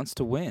 he wants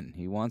to win.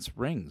 He wants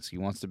rings. He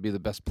wants to be the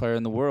best player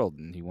in the world,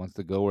 and he wants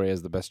to go where he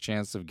has the best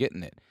chance of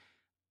getting it.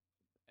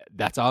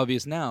 That's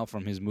obvious now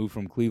from his move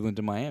from Cleveland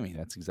to Miami.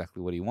 That's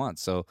exactly what he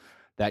wants. So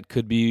that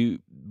could be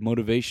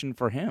motivation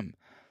for him.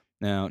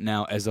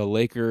 Now, as a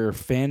Laker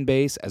fan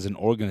base, as an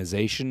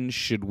organization,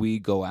 should we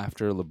go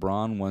after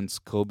LeBron once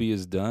Kobe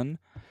is done?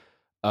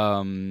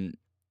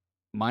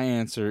 My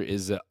answer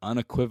is an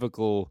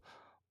unequivocal,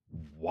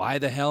 why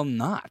the hell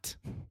not?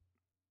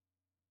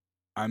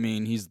 I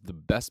mean, he's the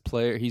best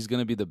player. He's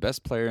going to be the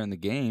best player in the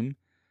game.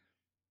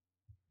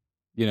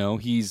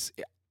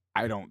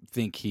 I don't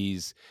think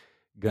he's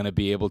going to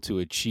be able to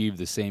achieve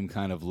the same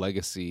kind of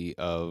legacy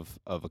of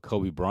a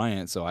Kobe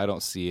Bryant, so I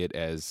don't see it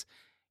as,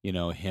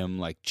 him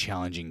like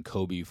challenging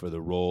Kobe for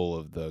the role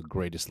of the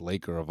greatest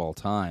Laker of all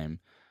time.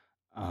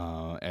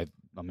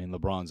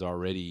 LeBron's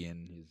already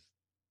in his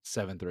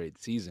 7th or 8th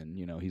season.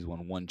 He's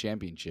won one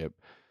championship.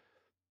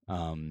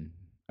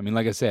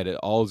 Like I said, it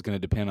all is going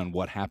to depend on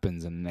what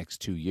happens in the next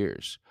 2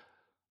 years.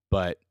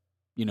 But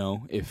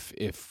if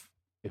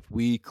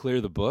we clear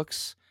the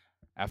books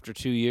after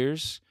 2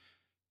 years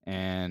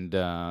and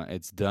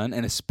it's done,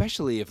 and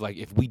especially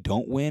if we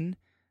don't win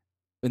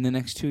in the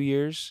next 2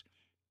 years,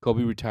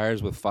 Kobe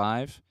retires with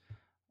 5,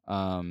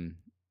 and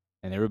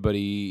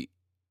everybody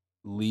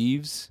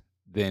leaves,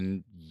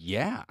 then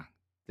yeah.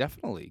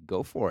 Definitely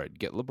go for it.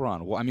 Get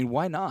LeBron. Well,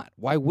 why not?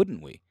 Why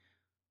wouldn't we?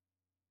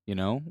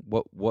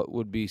 What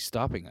would be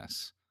stopping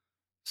us?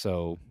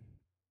 So,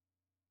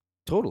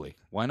 totally.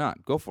 Why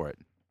not? Go for it.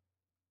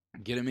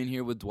 Get him in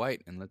here with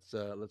Dwight, and let's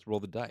roll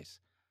the dice.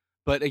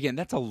 But again,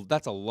 that's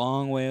a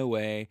long way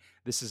away.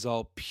 This is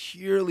all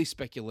purely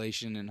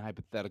speculation and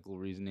hypothetical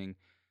reasoning.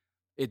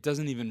 It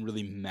doesn't even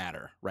really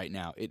matter right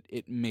now.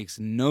 It makes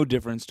no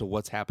difference to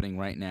what's happening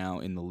right now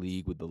in the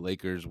league with the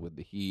Lakers, with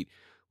the Heat,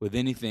 with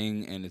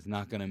anything, and it's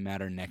not going to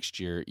matter next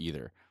year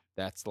either.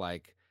 That's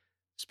like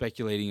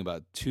speculating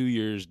about 2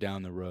 years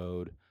down the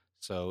road,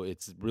 so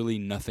it's really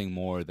nothing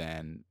more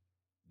than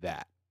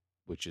that,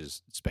 which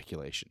is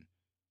speculation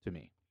to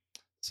me.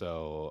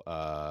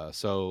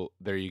 So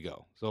there you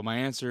go. So my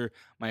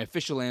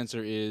official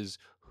answer is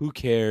who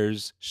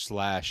cares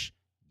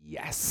 /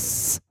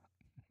 yes.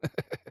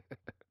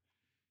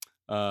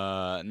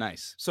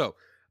 Nice. So,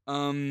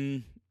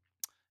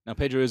 now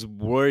Pedro is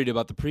worried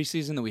about the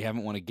preseason that we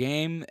haven't won a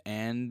game,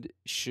 and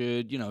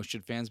should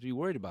fans be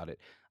worried about it?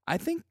 I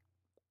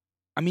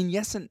mean,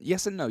 yes and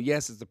no.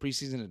 Yes, it's the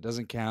preseason; it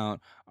doesn't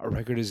count. Our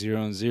record is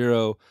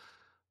 0-0,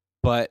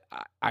 but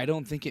I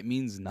don't think it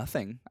means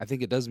nothing. I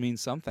think it does mean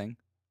something.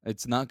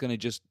 It's not going to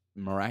just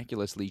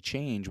miraculously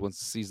change once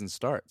the season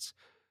starts.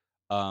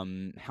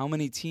 How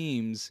many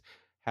teams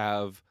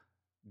have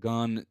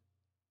gone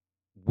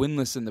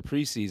winless in the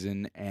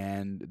preseason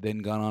and then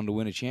gone on to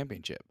win a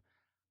championship?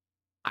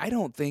 I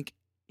don't think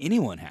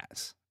anyone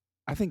has.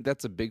 I think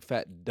that's a big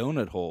fat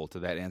donut hole to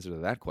that answer to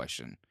that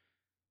question.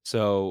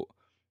 So,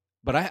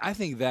 but I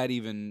think that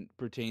even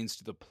pertains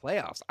to the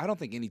playoffs. I don't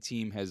think any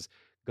team has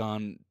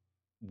gone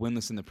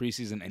winless in the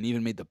preseason and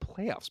even made the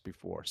playoffs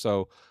before.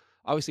 So,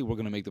 obviously, we're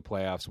going to make the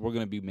playoffs. We're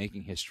going to be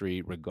making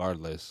history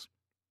regardless.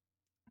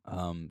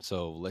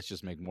 So let's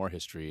just make more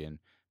history and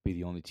be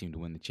the only team to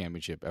win the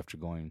championship after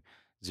going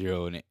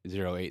 0-8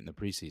 in the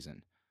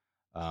preseason.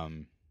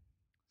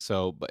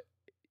 But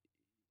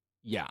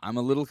yeah, I'm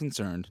a little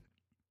concerned,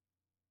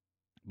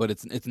 but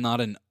it's not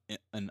an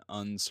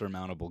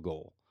unsurmountable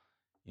goal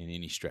in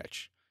any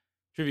stretch.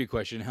 Trivia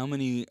question: how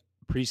many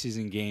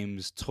preseason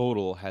games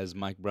total has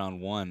Mike Brown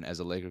won as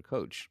a Laker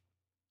coach?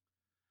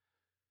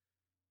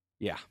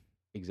 Yeah,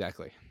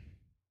 exactly.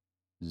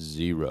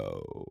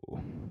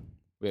 0.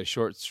 We had a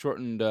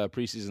shortened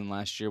preseason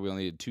last year. We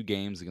only did 2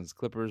 games against the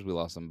Clippers. We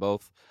lost them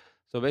both.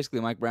 So basically,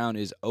 Mike Brown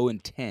is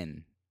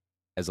 0-10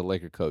 as a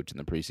Laker coach in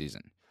the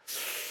preseason.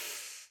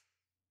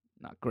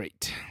 Not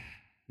great.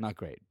 Not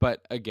great.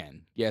 But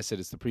again, yes, it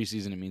is the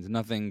preseason. It means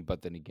nothing.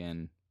 But then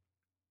again,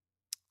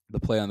 the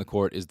play on the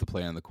court is the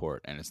play on the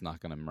court, and it's not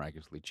going to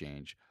miraculously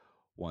change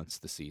once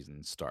the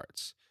season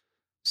starts.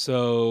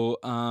 So,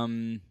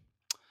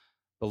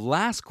 the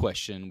last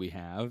question we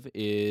have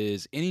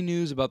is any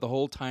news about the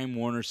whole Time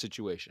Warner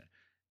situation?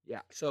 Yeah,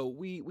 so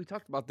we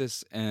talked about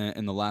this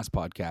in the last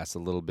podcast a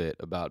little bit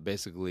about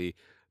basically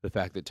the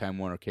fact that Time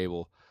Warner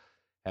Cable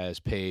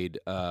has paid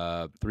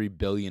 $3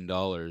 billion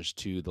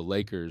to the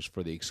Lakers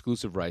for the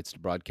exclusive rights to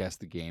broadcast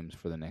the games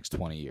for the next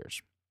 20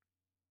 years.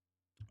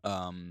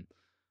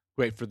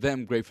 Great for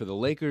them, great for the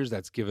Lakers.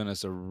 That's given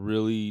us a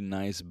really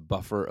nice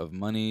buffer of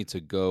money to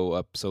go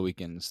up so we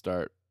can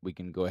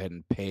go ahead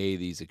and pay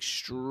these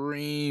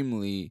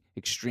extreme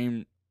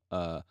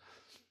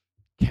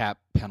cap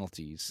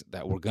penalties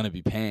that we're going to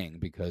be paying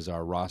because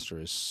our roster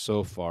is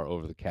so far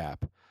over the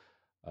cap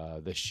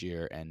this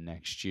year and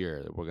next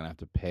year that we're going to have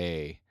to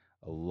pay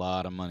a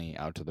lot of money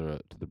out to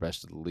the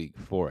rest of the league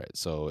for it.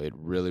 So it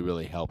really,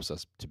 really helps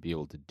us to be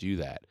able to do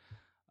that.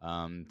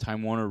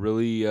 Time Warner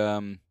really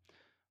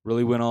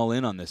went all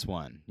in on this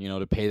one,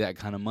 to pay that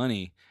kind of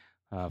money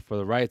for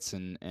the rights,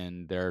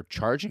 and they're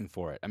charging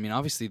for it. I mean,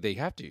 obviously they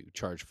have to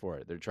charge for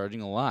it. They're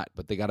charging a lot,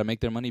 but they got to make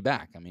their money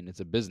back. I mean,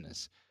 it's a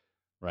business,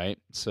 right?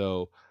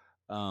 So,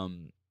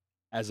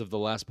 as of the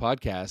last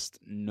podcast,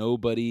 no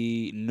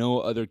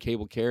other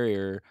cable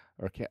carrier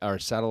or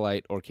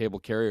satellite or cable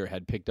carrier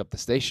had picked up the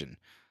station.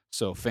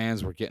 So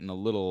fans were getting a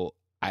little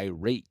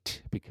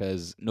irate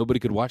because nobody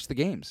could watch the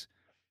games.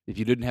 If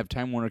you didn't have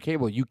Time Warner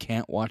Cable, you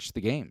can't watch the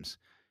games.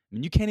 I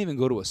mean, you can't even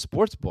go to a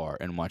sports bar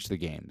and watch the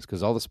games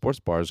because all the sports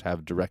bars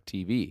have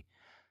DirecTV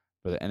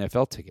for the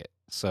NFL ticket.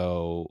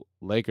 So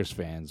Lakers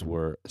fans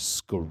were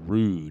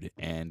screwed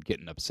and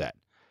getting upset.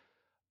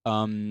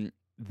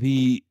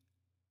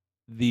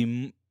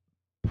 The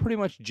pretty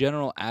much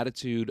general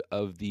attitude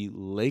of the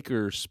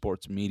Lakers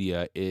sports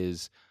media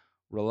is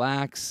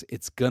relax.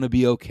 It's going to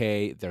be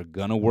okay. They're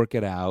going to work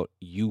it out.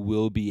 You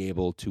will be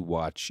able to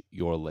watch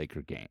your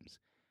Laker games.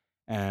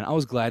 And I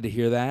was glad to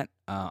hear that.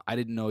 I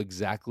didn't know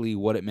exactly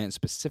what it meant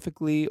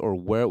specifically or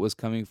where it was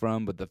coming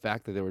from, but the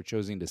fact that they were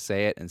choosing to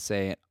say it and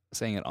saying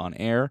it on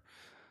air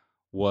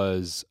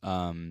was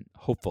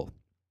hopeful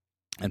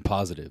and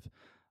positive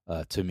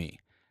to me.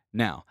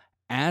 Now,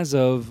 as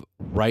of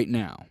right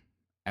now,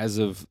 as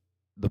of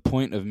the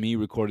point of me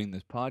recording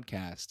this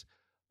podcast,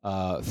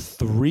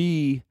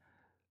 3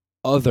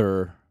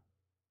 other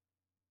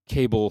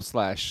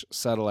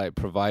cable/satellite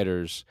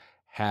providers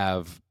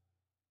have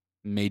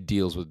made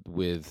deals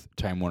with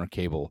Time Warner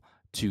Cable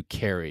to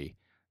carry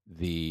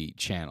the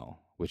channel,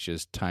 which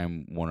is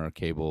Time Warner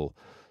Cable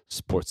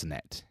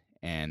Sportsnet,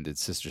 and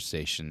its sister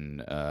station,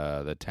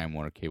 the Time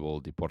Warner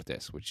Cable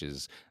Deportes, which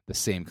is the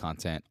same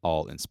content,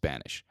 all in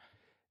Spanish.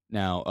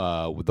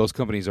 Now, those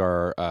companies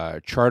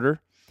are Charter,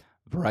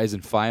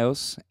 Verizon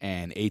Fios,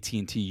 and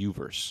AT&T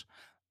Uverse.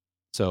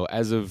 So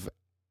as of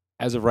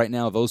right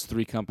now, those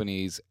 3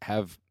 companies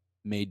have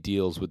made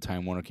deals with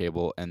Time Warner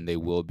Cable, and they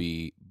will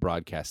be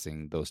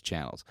broadcasting those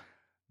channels.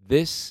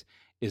 This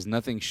is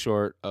nothing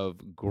short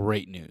of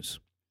great news.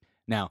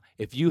 Now,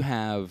 if you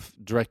have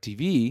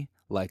DirecTV,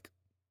 like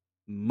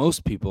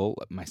most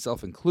people,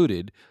 myself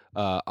included,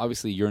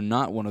 obviously you're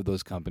not one of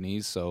those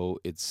companies, so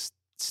it's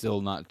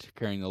still not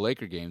carrying the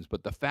Laker games.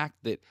 But the fact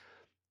that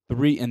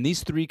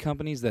these three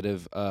companies that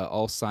have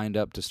all signed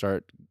up to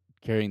start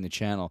carrying the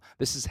channel,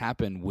 this has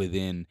happened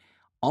within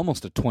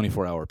almost a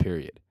 24-hour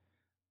period.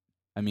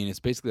 I mean, it's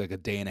basically like a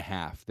day and a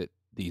half that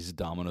these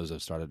dominoes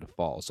have started to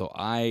fall. So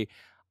I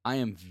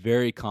am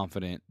very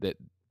confident that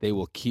they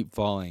will keep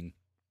falling,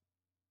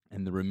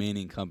 and the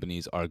remaining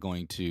companies are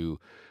going to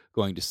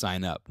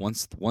sign up.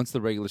 Once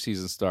the regular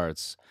season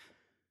starts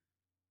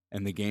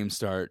and the games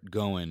start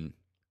going,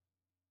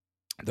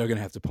 they're going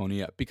to have to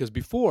pony up. Because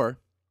before,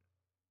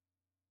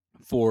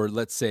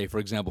 let's say, for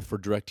example, for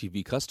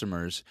DirecTV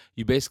customers,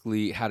 you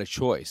basically had a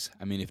choice.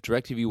 I mean, if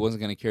DirecTV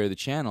wasn't going to carry the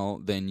channel,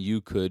 then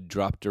you could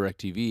drop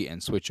DirecTV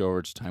and switch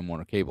over to Time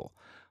Warner Cable.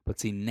 But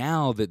see,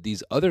 now that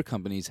these other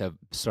companies have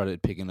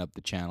started picking up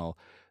the channel,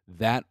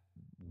 that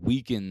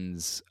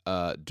weakens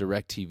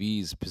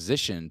DirecTV's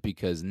position,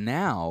 because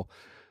now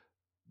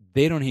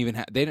they don't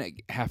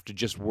have to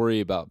just worry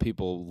about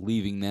people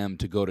leaving them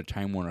to go to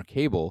Time Warner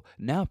Cable.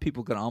 Now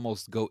people can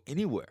almost go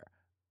anywhere.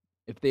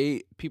 If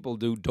people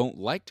don't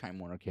like Time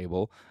Warner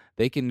Cable,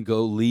 they can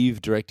go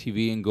leave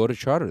DirecTV and go to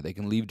Charter. They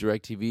can leave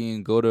DirecTV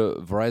and go to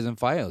Verizon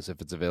Fios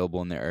if it's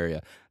available in their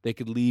area. They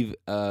could leave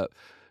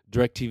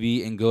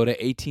DirecTV and go to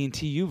AT&T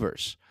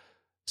Uverse.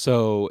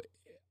 So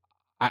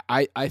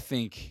I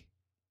think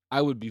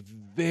I would be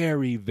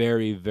very,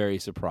 very, very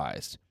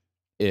surprised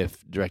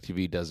if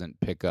DirecTV doesn't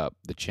pick up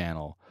the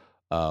channel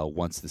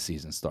once the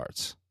season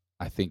starts.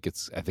 I think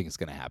it's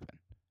going to happen,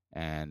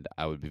 and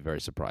I would be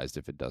very surprised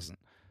if it doesn't.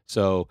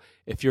 So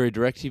if you're a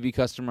DirecTV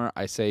customer,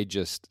 I say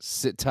just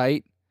sit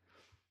tight.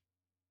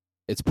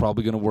 It's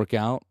probably going to work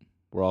out.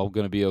 We're all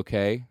going to be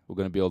okay. We're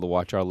going to be able to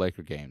watch our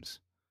Laker games.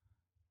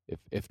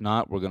 If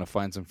not, we're going to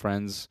find some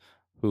friends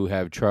who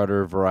have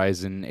Charter,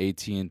 Verizon,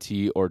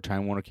 AT&T, or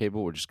Time Warner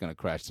Cable. We're just going to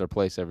crash their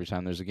place every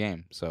time there's a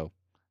game. So,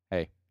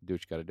 hey, do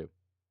what you got to do.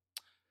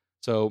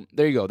 So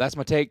there you go. That's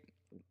my take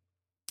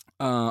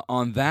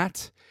on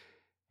that.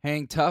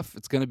 Hang tough.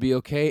 It's going to be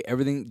okay.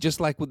 Everything, just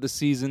like with the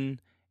season,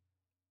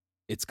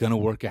 it's going to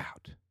work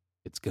out.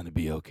 It's going to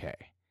be okay.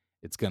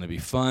 It's going to be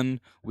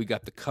fun. We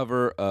got the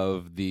cover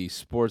of the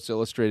Sports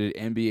Illustrated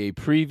NBA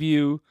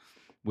preview,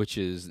 which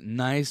is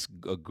nice,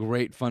 a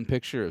great fun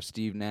picture of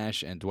Steve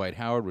Nash and Dwight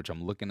Howard, which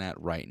I'm looking at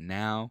right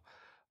now.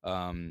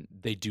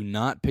 They do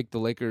not pick the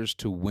Lakers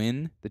to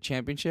win the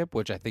championship,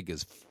 which I think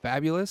is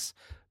fabulous,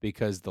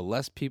 because the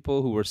less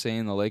people who are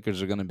saying the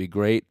Lakers are going to be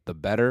great, the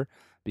better,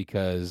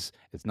 because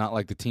it's not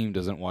like the team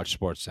doesn't watch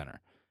SportsCenter.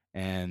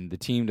 And the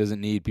team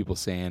doesn't need people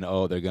saying,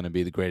 oh, they're going to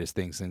be the greatest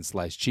thing since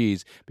sliced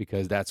cheese,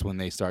 because that's when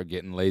they start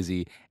getting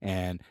lazy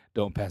and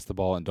don't pass the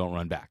ball and don't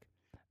run back.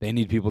 They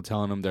need people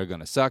telling them they're going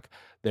to suck,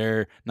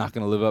 they're not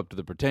going to live up to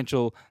the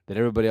potential, that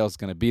everybody else is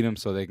going to beat them,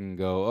 so they can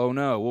go, oh,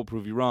 no, we'll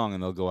prove you wrong,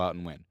 and they'll go out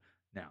and win.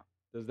 Now,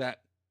 is that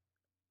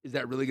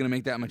really going to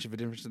make that much of a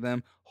difference to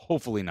them?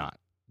 Hopefully not.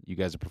 You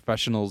guys are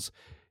professionals.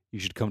 You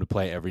should come to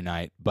play every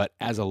night. But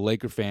as a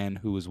Laker fan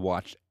who has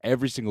watched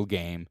every single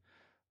game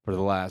for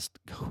the last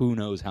who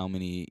knows how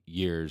many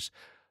years,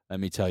 let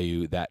me tell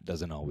you, that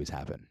doesn't always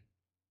happen.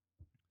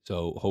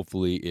 So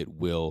hopefully it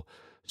will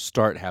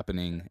start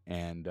happening,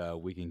 and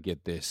we can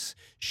get this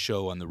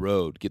show on the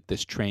road, get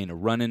this train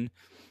running.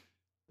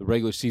 The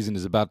regular season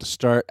is about to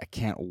start. I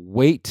can't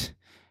wait.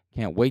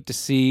 Can't wait to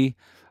see.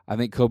 I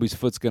think Kobe's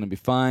foot's going to be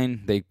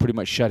fine. They pretty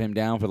much shut him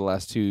down for the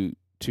last two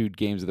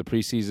games of the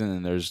preseason,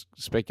 and there's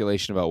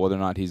speculation about whether or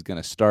not he's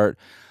going to start.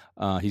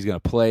 He's going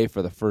to play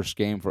for the first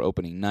game for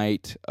opening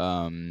night.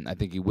 I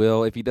think he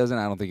will. If he doesn't,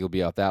 I don't think he'll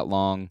be out that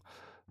long.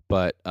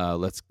 But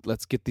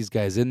let's get these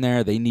guys in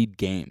there. They need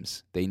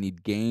games. They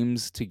need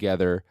games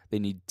together. They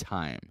need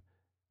time.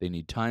 They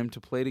need time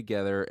to play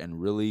together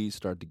and really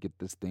start to get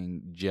this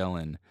thing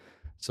gelling,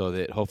 so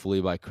that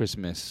hopefully by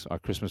Christmas, our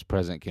Christmas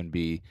present can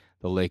be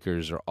the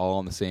Lakers are all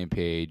on the same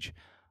page,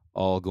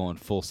 all going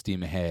full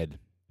steam ahead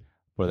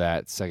for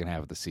that second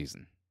half of the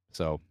season.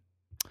 So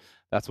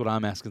that's what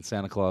I'm asking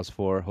Santa Claus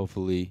for.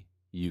 Hopefully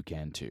you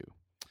can too.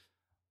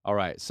 All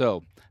right,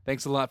 so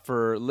thanks a lot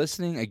for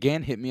listening.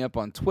 Again, hit me up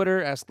on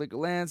Twitter, Ask Laker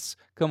Lance.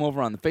 Come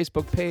over on the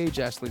Facebook page,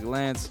 Ask Laker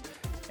Lance,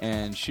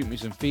 and shoot me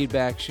some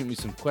feedback, shoot me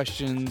some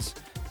questions,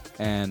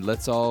 and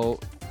let's all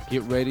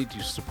get ready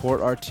to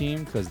support our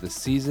team, because the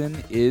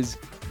season is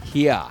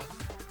here.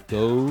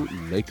 Go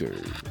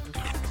Lakers.